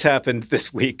amazing things happened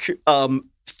this week.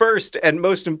 First, and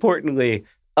most importantly,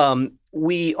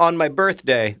 we, on my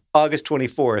birthday, August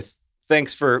 24th,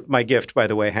 thanks for my gift, by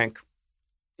the way, Hank.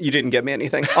 You didn't get me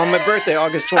anything. On my birthday,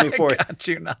 August 24th. I got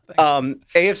you nothing.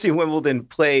 AFC Wimbledon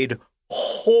played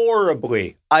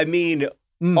horribly. I mean,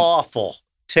 awful,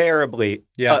 terribly.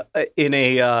 Yeah. In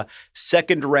a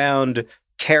second round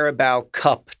Carabao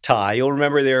Cup tie. You'll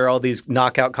remember there are all these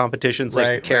knockout competitions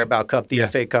like the Carabao Cup, the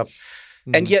FA Cup.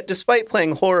 And yet, despite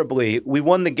playing horribly, we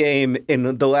won the game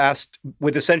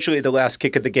with essentially the last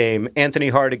kick of the game. Anthony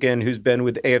Hartigan, who's been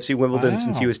with AFC Wimbledon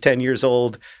since he was 10 years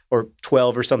old or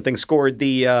 12 or something, scored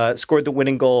the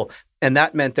winning goal. And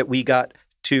that meant that we got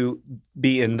to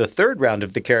be in the third round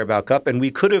of the Carabao Cup, and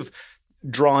we could have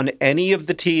drawn any of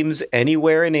the teams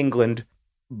anywhere in England,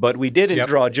 but we didn't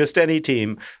draw just any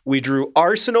team. We drew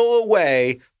Arsenal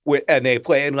away, and they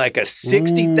play in like a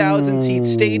 60,000 seat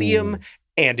stadium,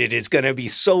 and it is going to be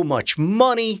so much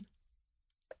money.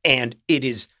 And it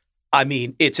is, I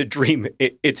mean, it's a dream.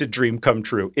 It's a dream come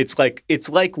true. It's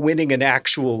like winning an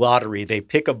actual lottery. They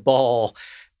pick a ball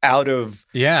out of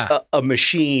a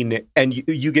machine, and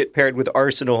you get paired with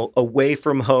Arsenal away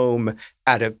from home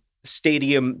at a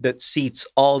stadium that seats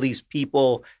all these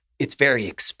people. It's very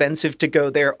expensive to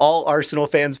go there. All Arsenal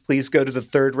fans, please go to the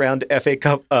third round FA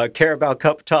Cup, Carabao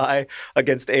Cup tie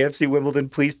against AFC Wimbledon.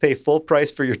 Please pay full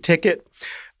price for your ticket.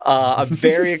 I'm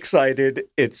very excited.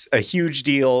 It's a huge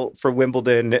deal for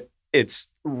Wimbledon. It's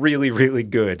really, really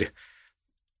good.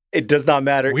 It does not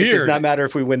matter. Weird. It does not matter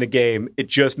if we win the game. It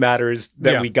just matters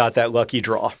that we got that lucky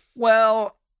draw.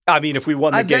 Well, I mean, if we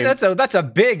won the game, that's a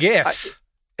big if.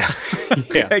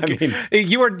 I mean,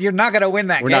 you're not going to win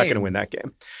that game. We're not going to win that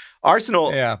game.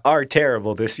 Arsenal are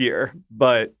terrible this year,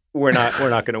 but we're not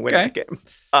going to win that game.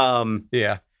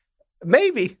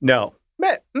 Maybe no.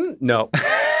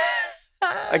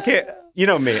 I can't. You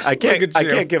know me. I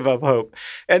can't give up hope.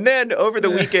 And then over the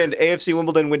weekend, AFC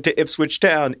Wimbledon went to Ipswich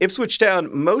Town. Ipswich Town,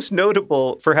 most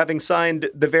notable for having signed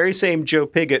the very same Joe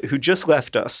Pigott who just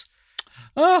left us.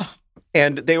 Oh.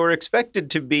 And they were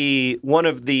expected to be one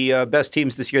of the best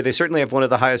teams this year. They certainly have one of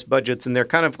the highest budgets, and they're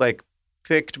kind of like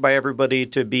picked by everybody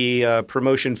to be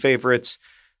promotion favorites.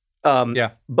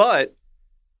 But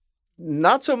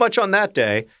not so much on that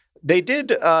day. They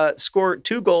did score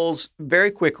 2 goals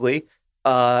very quickly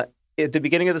at the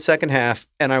beginning of the second half,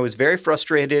 and I was very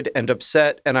frustrated and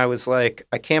upset, and I was like,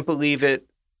 I can't believe it.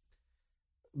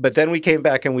 But then we came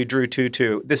back and we drew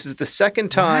 2-2. This is the second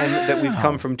time that we've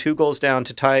come from 2 goals down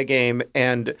to tie a game,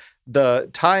 and the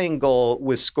tying goal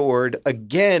was scored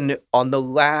again on the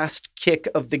last kick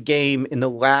of the game in the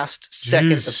last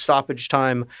second of stoppage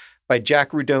time by Jack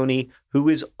Rudoni, who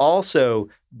has also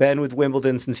been with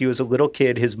Wimbledon since he was a little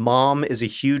kid. His mom is a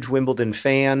huge Wimbledon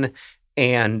fan,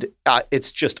 and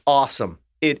it's just awesome.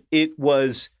 It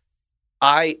was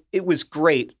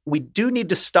great. We do need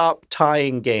to stop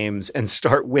tying games and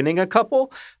start winning a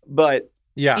couple, but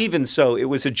even so, it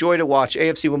was a joy to watch.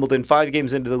 AFC Wimbledon, 5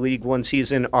 games into the League One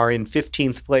season, are in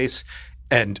 15th place,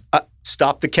 and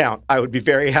stop the count. I would be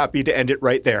very happy to end it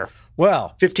right there.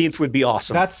 Well, 15th would be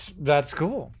awesome. That's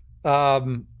cool.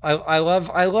 I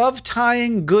love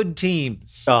tying good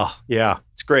teams. Oh yeah,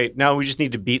 it's great. Now we just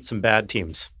need to beat some bad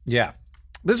teams. Yeah.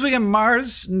 This week in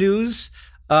Mars news.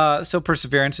 So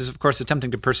Perseverance is, of course,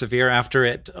 attempting to persevere after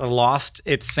it lost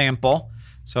its sample.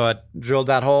 So it drilled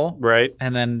that hole, right,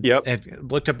 and then it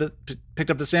picked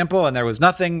up the sample, and there was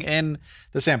nothing in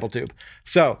the sample tube.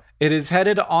 So it is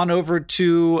headed on over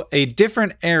to a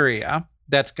different area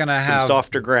that's going to have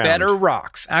softer ground, better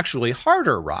rocks, actually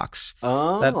harder rocks.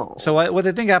 Oh, so what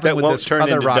I think happened with this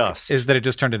other rock dust. is that it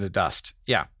just turned into dust.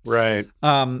 Yeah, right.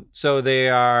 So they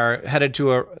are headed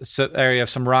to a area of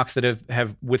some rocks that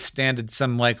have withstanded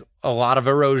some a lot of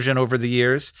erosion over the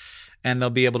years, and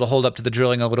they'll be able to hold up to the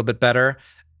drilling a little bit better.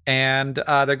 And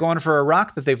they're going for a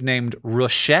rock that they've named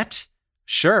Rochette.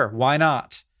 Sure, why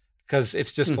not? Because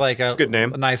it's just a good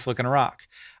name, a nice looking rock.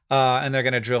 And they're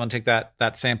going to drill and take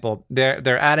that sample.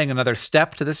 They're adding another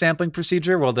step to the sampling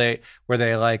procedure where they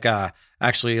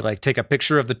actually take a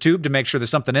picture of the tube to make sure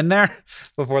there's something in there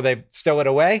before they stow it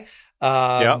away.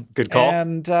 Good call.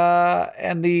 And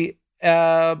they're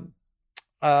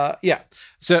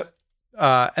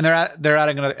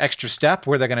adding another extra step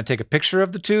where they're going to take a picture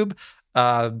of the tube,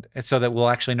 so that we'll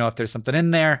actually know if there's something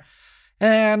in there.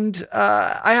 And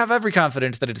I have every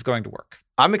confidence that it's going to work.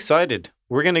 I'm excited.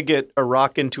 We're going to get a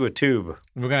rock into a tube.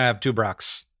 We're going to have tube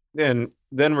rocks. And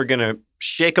then we're going to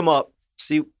shake them up,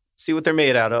 see what they're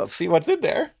made out of. See what's in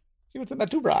there. See what's in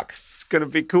that tube rock. It's going to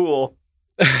be cool.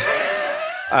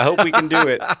 I hope we can do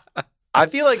it. I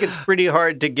feel like it's pretty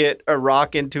hard to get a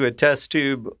rock into a test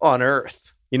tube on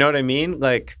Earth. You know what I mean?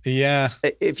 If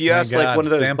you ask one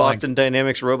of those sampling Boston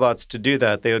Dynamics robots to do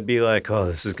that, they would be like, "Oh,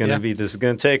 this is going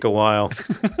to take a while."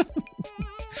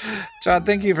 John,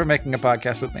 thank you for making a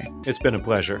podcast with me. It's been a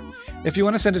pleasure. If you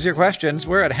want to send us your questions,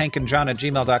 we're at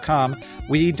hankandjohn@gmail.com.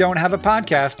 We don't have a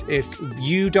podcast if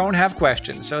you don't have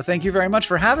questions, so thank you very much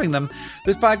for having them.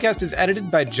 This podcast is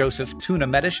edited by Joseph Tuna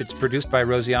Medish. It's produced by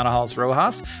Rosiana Halls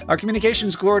Rojas. Our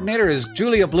communications coordinator is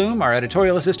Julia Bloom. Our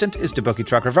editorial assistant is Deboki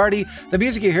Chakravarti. The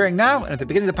music you're hearing now and at the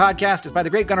beginning of the podcast is by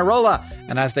the great Gunnarola.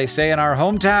 And as they say in our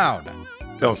hometown,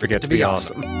 don't forget to be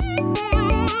awesome.